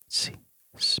bitsy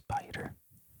spider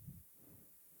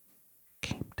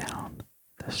came down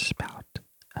the spout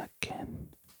again.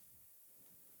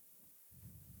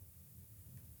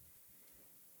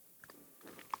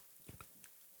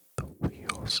 The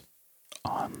wheels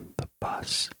on the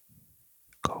bus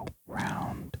go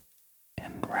round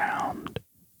and round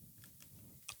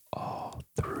all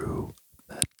through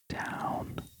the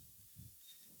town.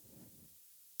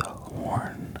 The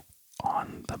horn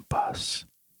on the bus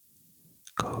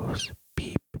goes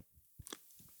beep,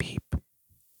 beep,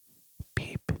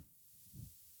 beep,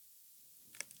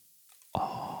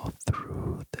 all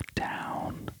through the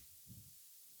town.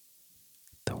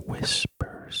 The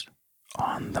whispers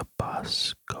on the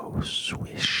bus go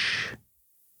swish,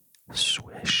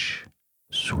 swish,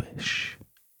 swish,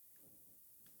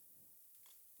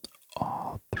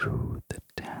 all through the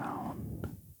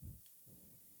town.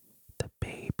 The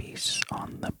babies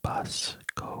on the bus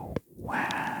go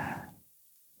wah.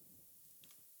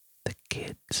 The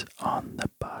kids on the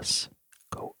bus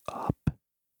go up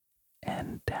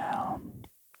and down.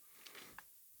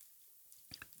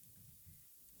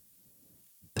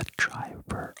 The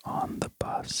driver on the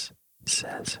bus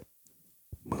says,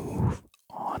 "Move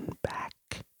on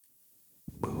back,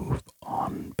 move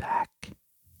on back."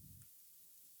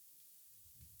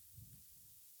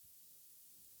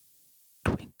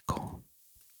 Twinkle,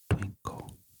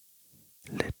 twinkle,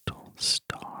 little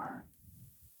star,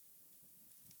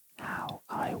 how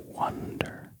I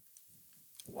wonder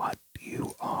what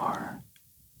you are.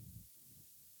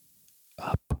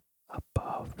 Up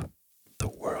above the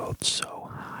world so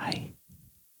high,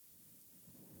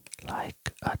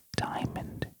 like a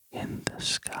diamond in the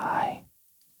sky.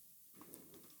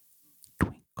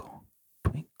 Twinkle,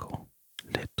 twinkle,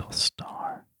 little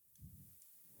star,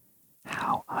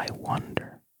 how I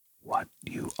wonder what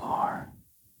you are.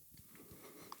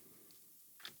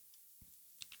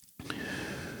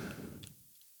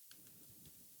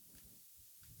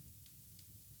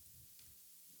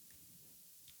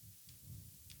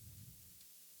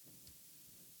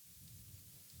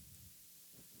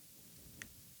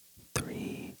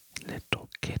 Three little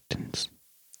kittens,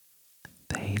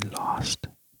 they lost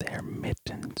their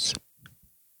mittens,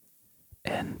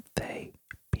 and they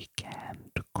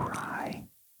began to cry.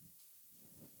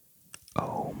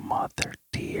 "Oh, mother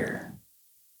dear,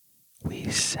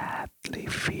 we sadly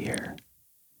fear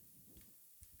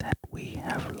that we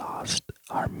have lost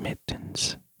our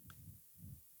mittens."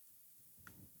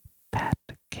 Pat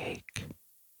cake,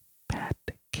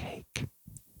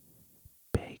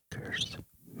 baker's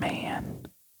man,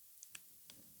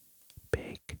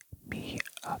 bake me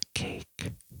a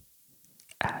cake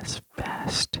as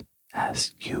fast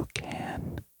as you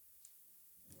can.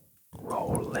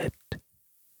 Roll it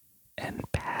and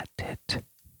pat it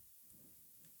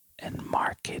and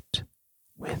mark it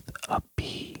with a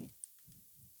B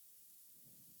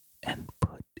and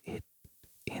put it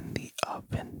in the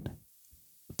oven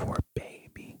for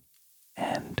baby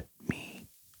and me.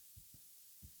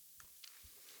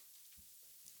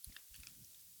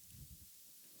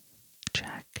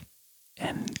 Jack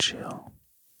and Jill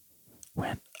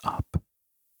went up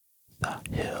the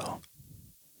hill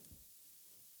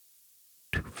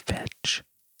to fetch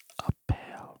a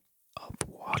pail of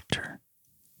water.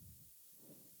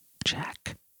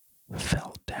 Jack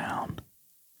fell down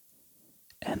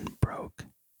and broke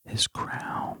his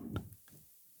crown,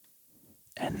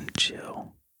 and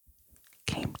Jill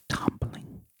came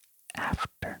tumbling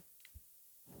after.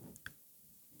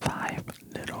 5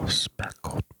 little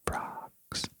speckled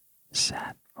frogs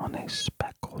sat on a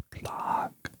speckled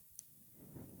log,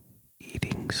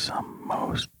 eating some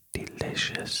most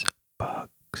delicious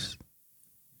bugs.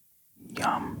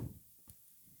 Yum!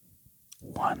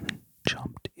 One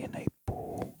jumped in a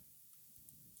pool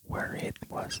where it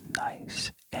was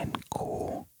nice and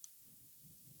cool.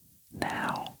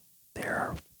 Now there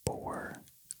are 4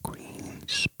 green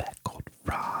speckled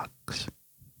frogs.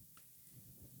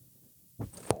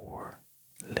 4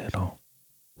 little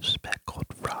speckled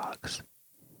frogs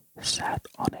sat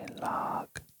on a log.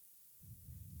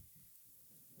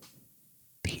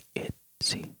 The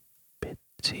itsy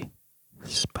bitsy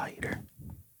spider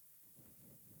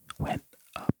went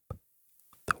up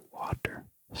the water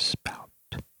spout.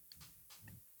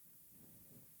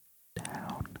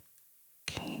 Down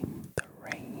came the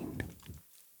rain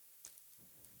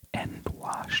and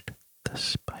washed the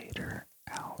spider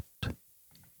out.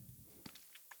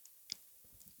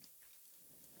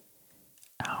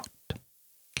 Out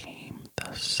came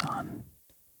the sun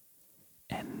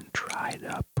and dried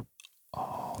up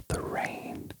all the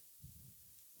rain,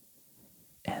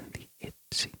 and the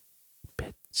itsy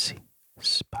bitsy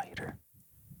spider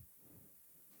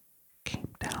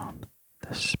came down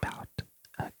the spout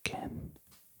again.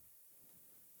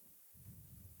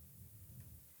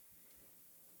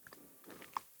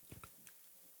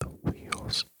 The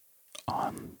wheels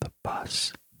on the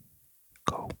bus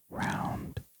go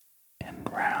round and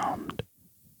round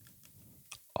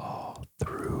all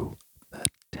through the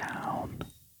town.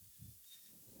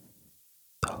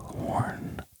 The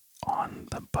horn on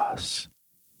the bus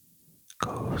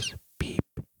goes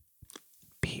beep,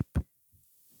 beep,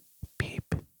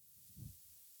 beep,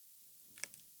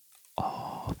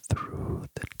 all through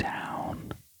the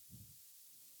town.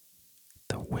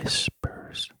 The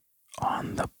whispers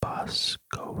on the bus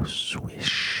go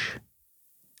swish,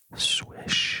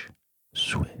 swish,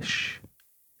 swish,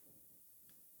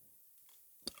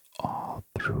 all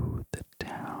through the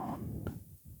town.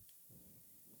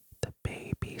 The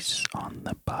babies on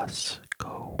the bus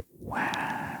go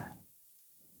wah.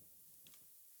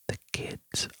 The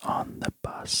kids on the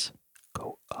bus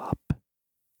go up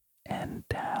and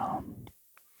down.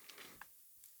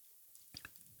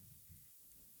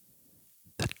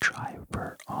 The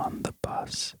driver on the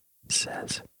bus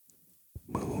says,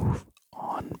 "Move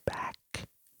on back,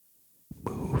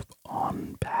 move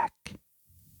on back."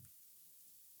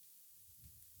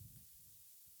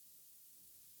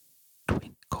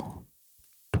 Twinkle,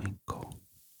 twinkle,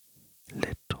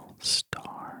 little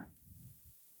star,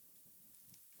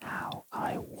 how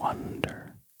I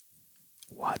wonder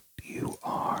what you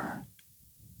are.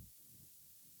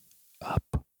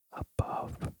 Up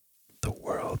above the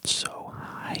world so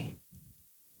high,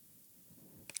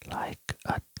 like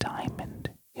a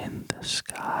diamond in the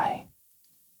sky.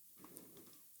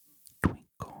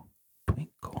 Twinkle,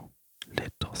 twinkle,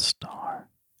 little star,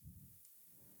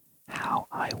 how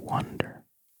I wonder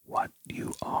what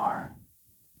you are.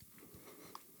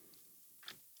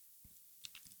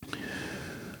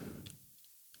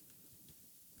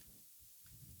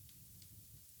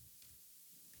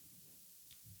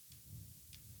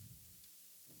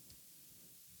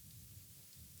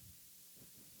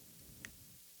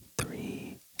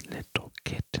 Three little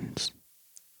kittens,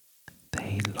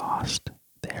 they lost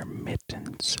their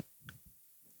mittens,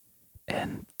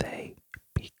 and they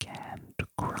began to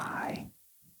cry.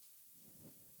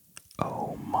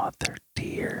 Oh, mother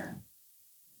dear,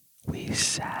 we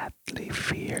sadly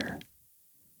fear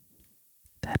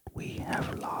that we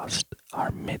have lost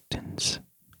our mittens.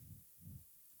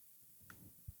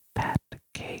 Pat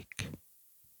cake,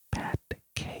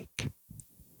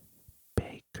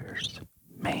 baker's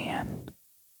man,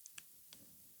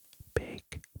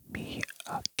 bake me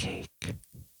a cake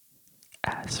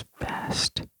as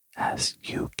fast as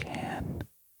you can.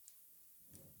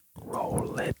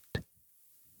 Roll it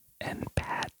and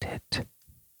pat it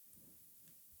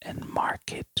and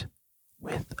mark it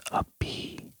with a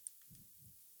B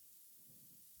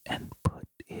and put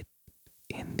it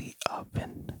in the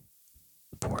oven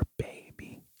for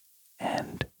baby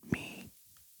and me.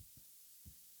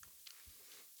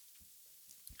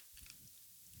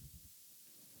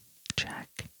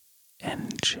 Jack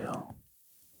and Jill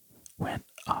went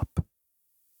up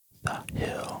the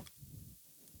hill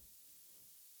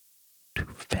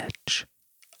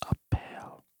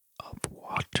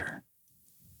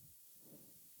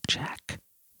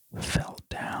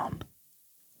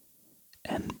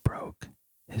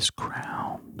his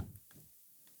crown,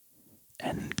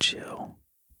 and Jill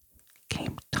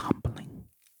came tumbling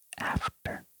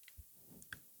after.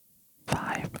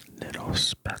 5 little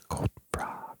speckled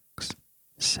frogs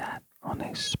sat on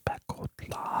a speckled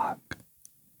log,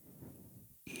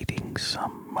 eating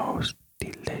some most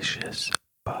delicious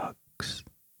bugs.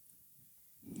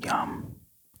 Yum!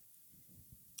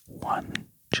 One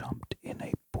jumped in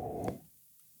a pool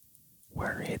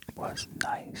where it was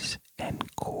nice and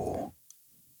cool.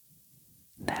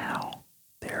 Now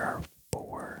there are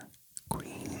 4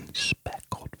 green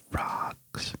speckled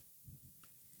frogs.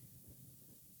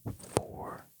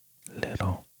 4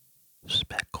 little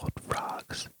speckled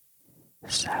frogs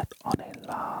sat on a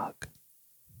log.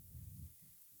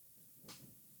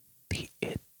 The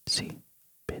itsy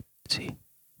bitsy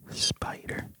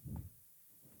spider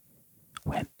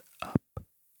went up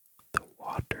the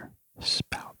water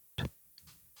spout.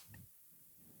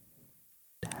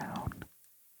 Down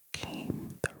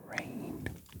came the rain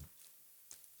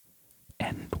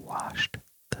and washed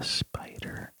the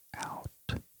spider out.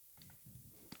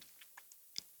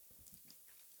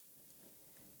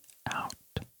 Out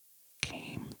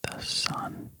came the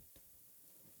sun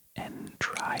and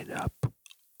dried up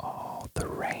all the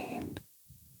rain,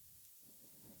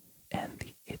 and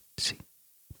the itsy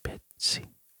bitsy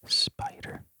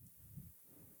spider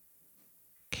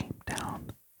came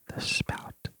down the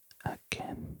spout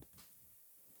again.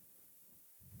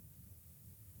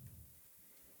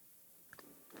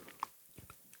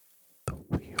 The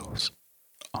wheels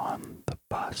on the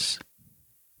bus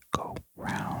go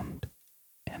round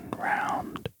and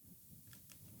round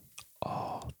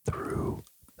all through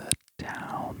the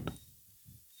town.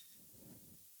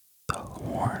 The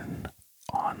horn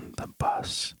on the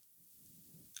bus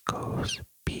goes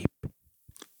beep,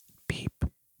 beep,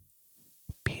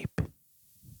 beep,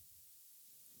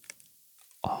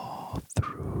 all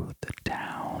through the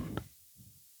town.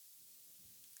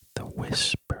 The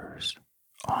whispers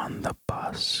on the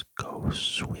bus go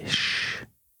swish,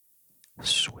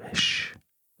 swish,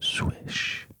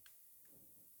 swish,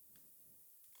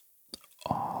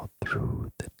 all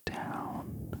through the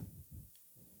town.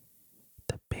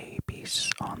 The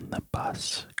babies on the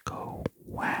bus go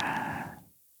wah.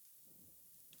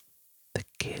 The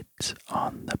kids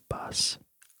on the bus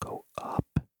go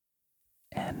up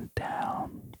and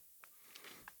down.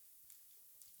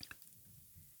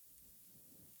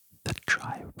 The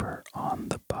driver on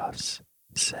the bus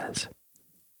says,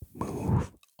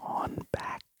 "Move on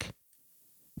back,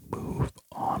 move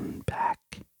on back."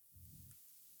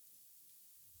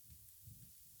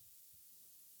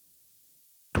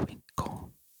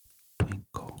 Twinkle,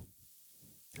 twinkle,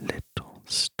 little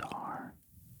star,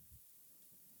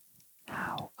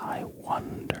 how I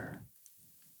wonder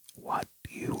what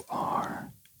you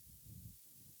are.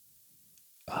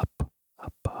 Up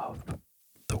above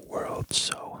the world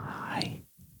so high,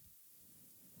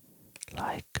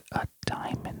 like a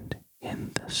diamond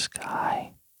in the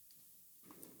sky.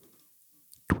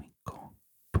 Twinkle,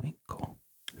 twinkle,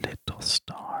 little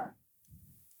star,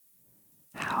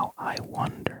 how I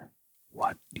wonder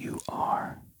what you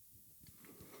are.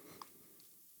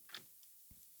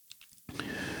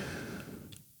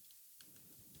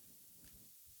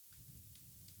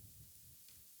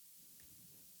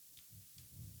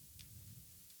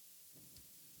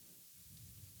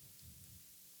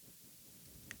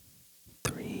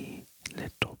 Three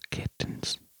little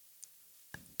kittens,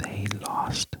 they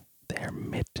lost their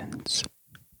mittens,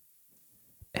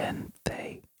 and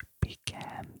they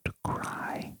began to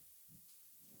cry.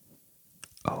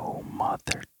 "Oh,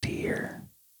 mother dear,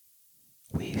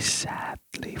 we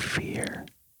sadly fear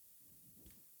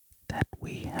that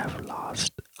we have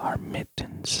lost our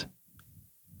mittens."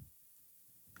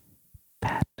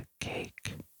 Pat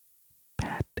cake,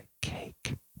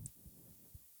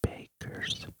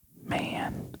 baker's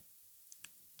man,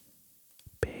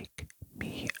 bake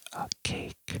me a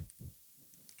cake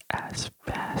as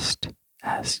fast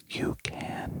as you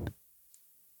can.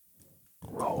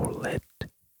 Roll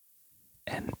it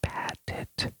and pat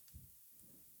it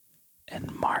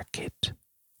and mark it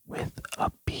with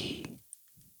a B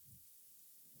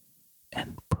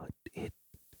and put it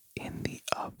in the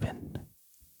oven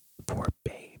for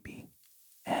baby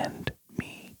and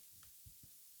me.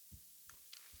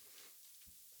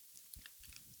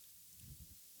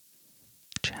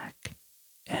 Jack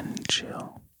and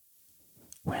Jill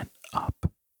went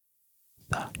up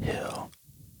the hill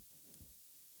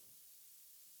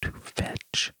to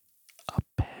fetch a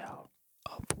pail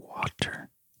of water.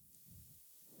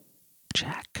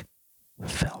 Jack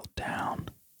fell down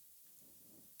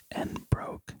and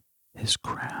broke his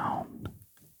crown,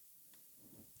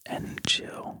 and and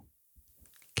Jill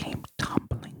came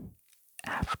tumbling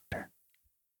after.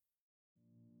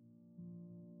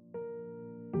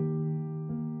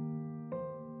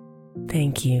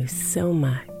 Thank you so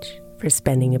much for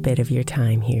spending a bit of your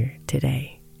time here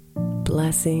today.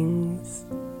 Blessings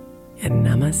and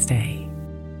namaste.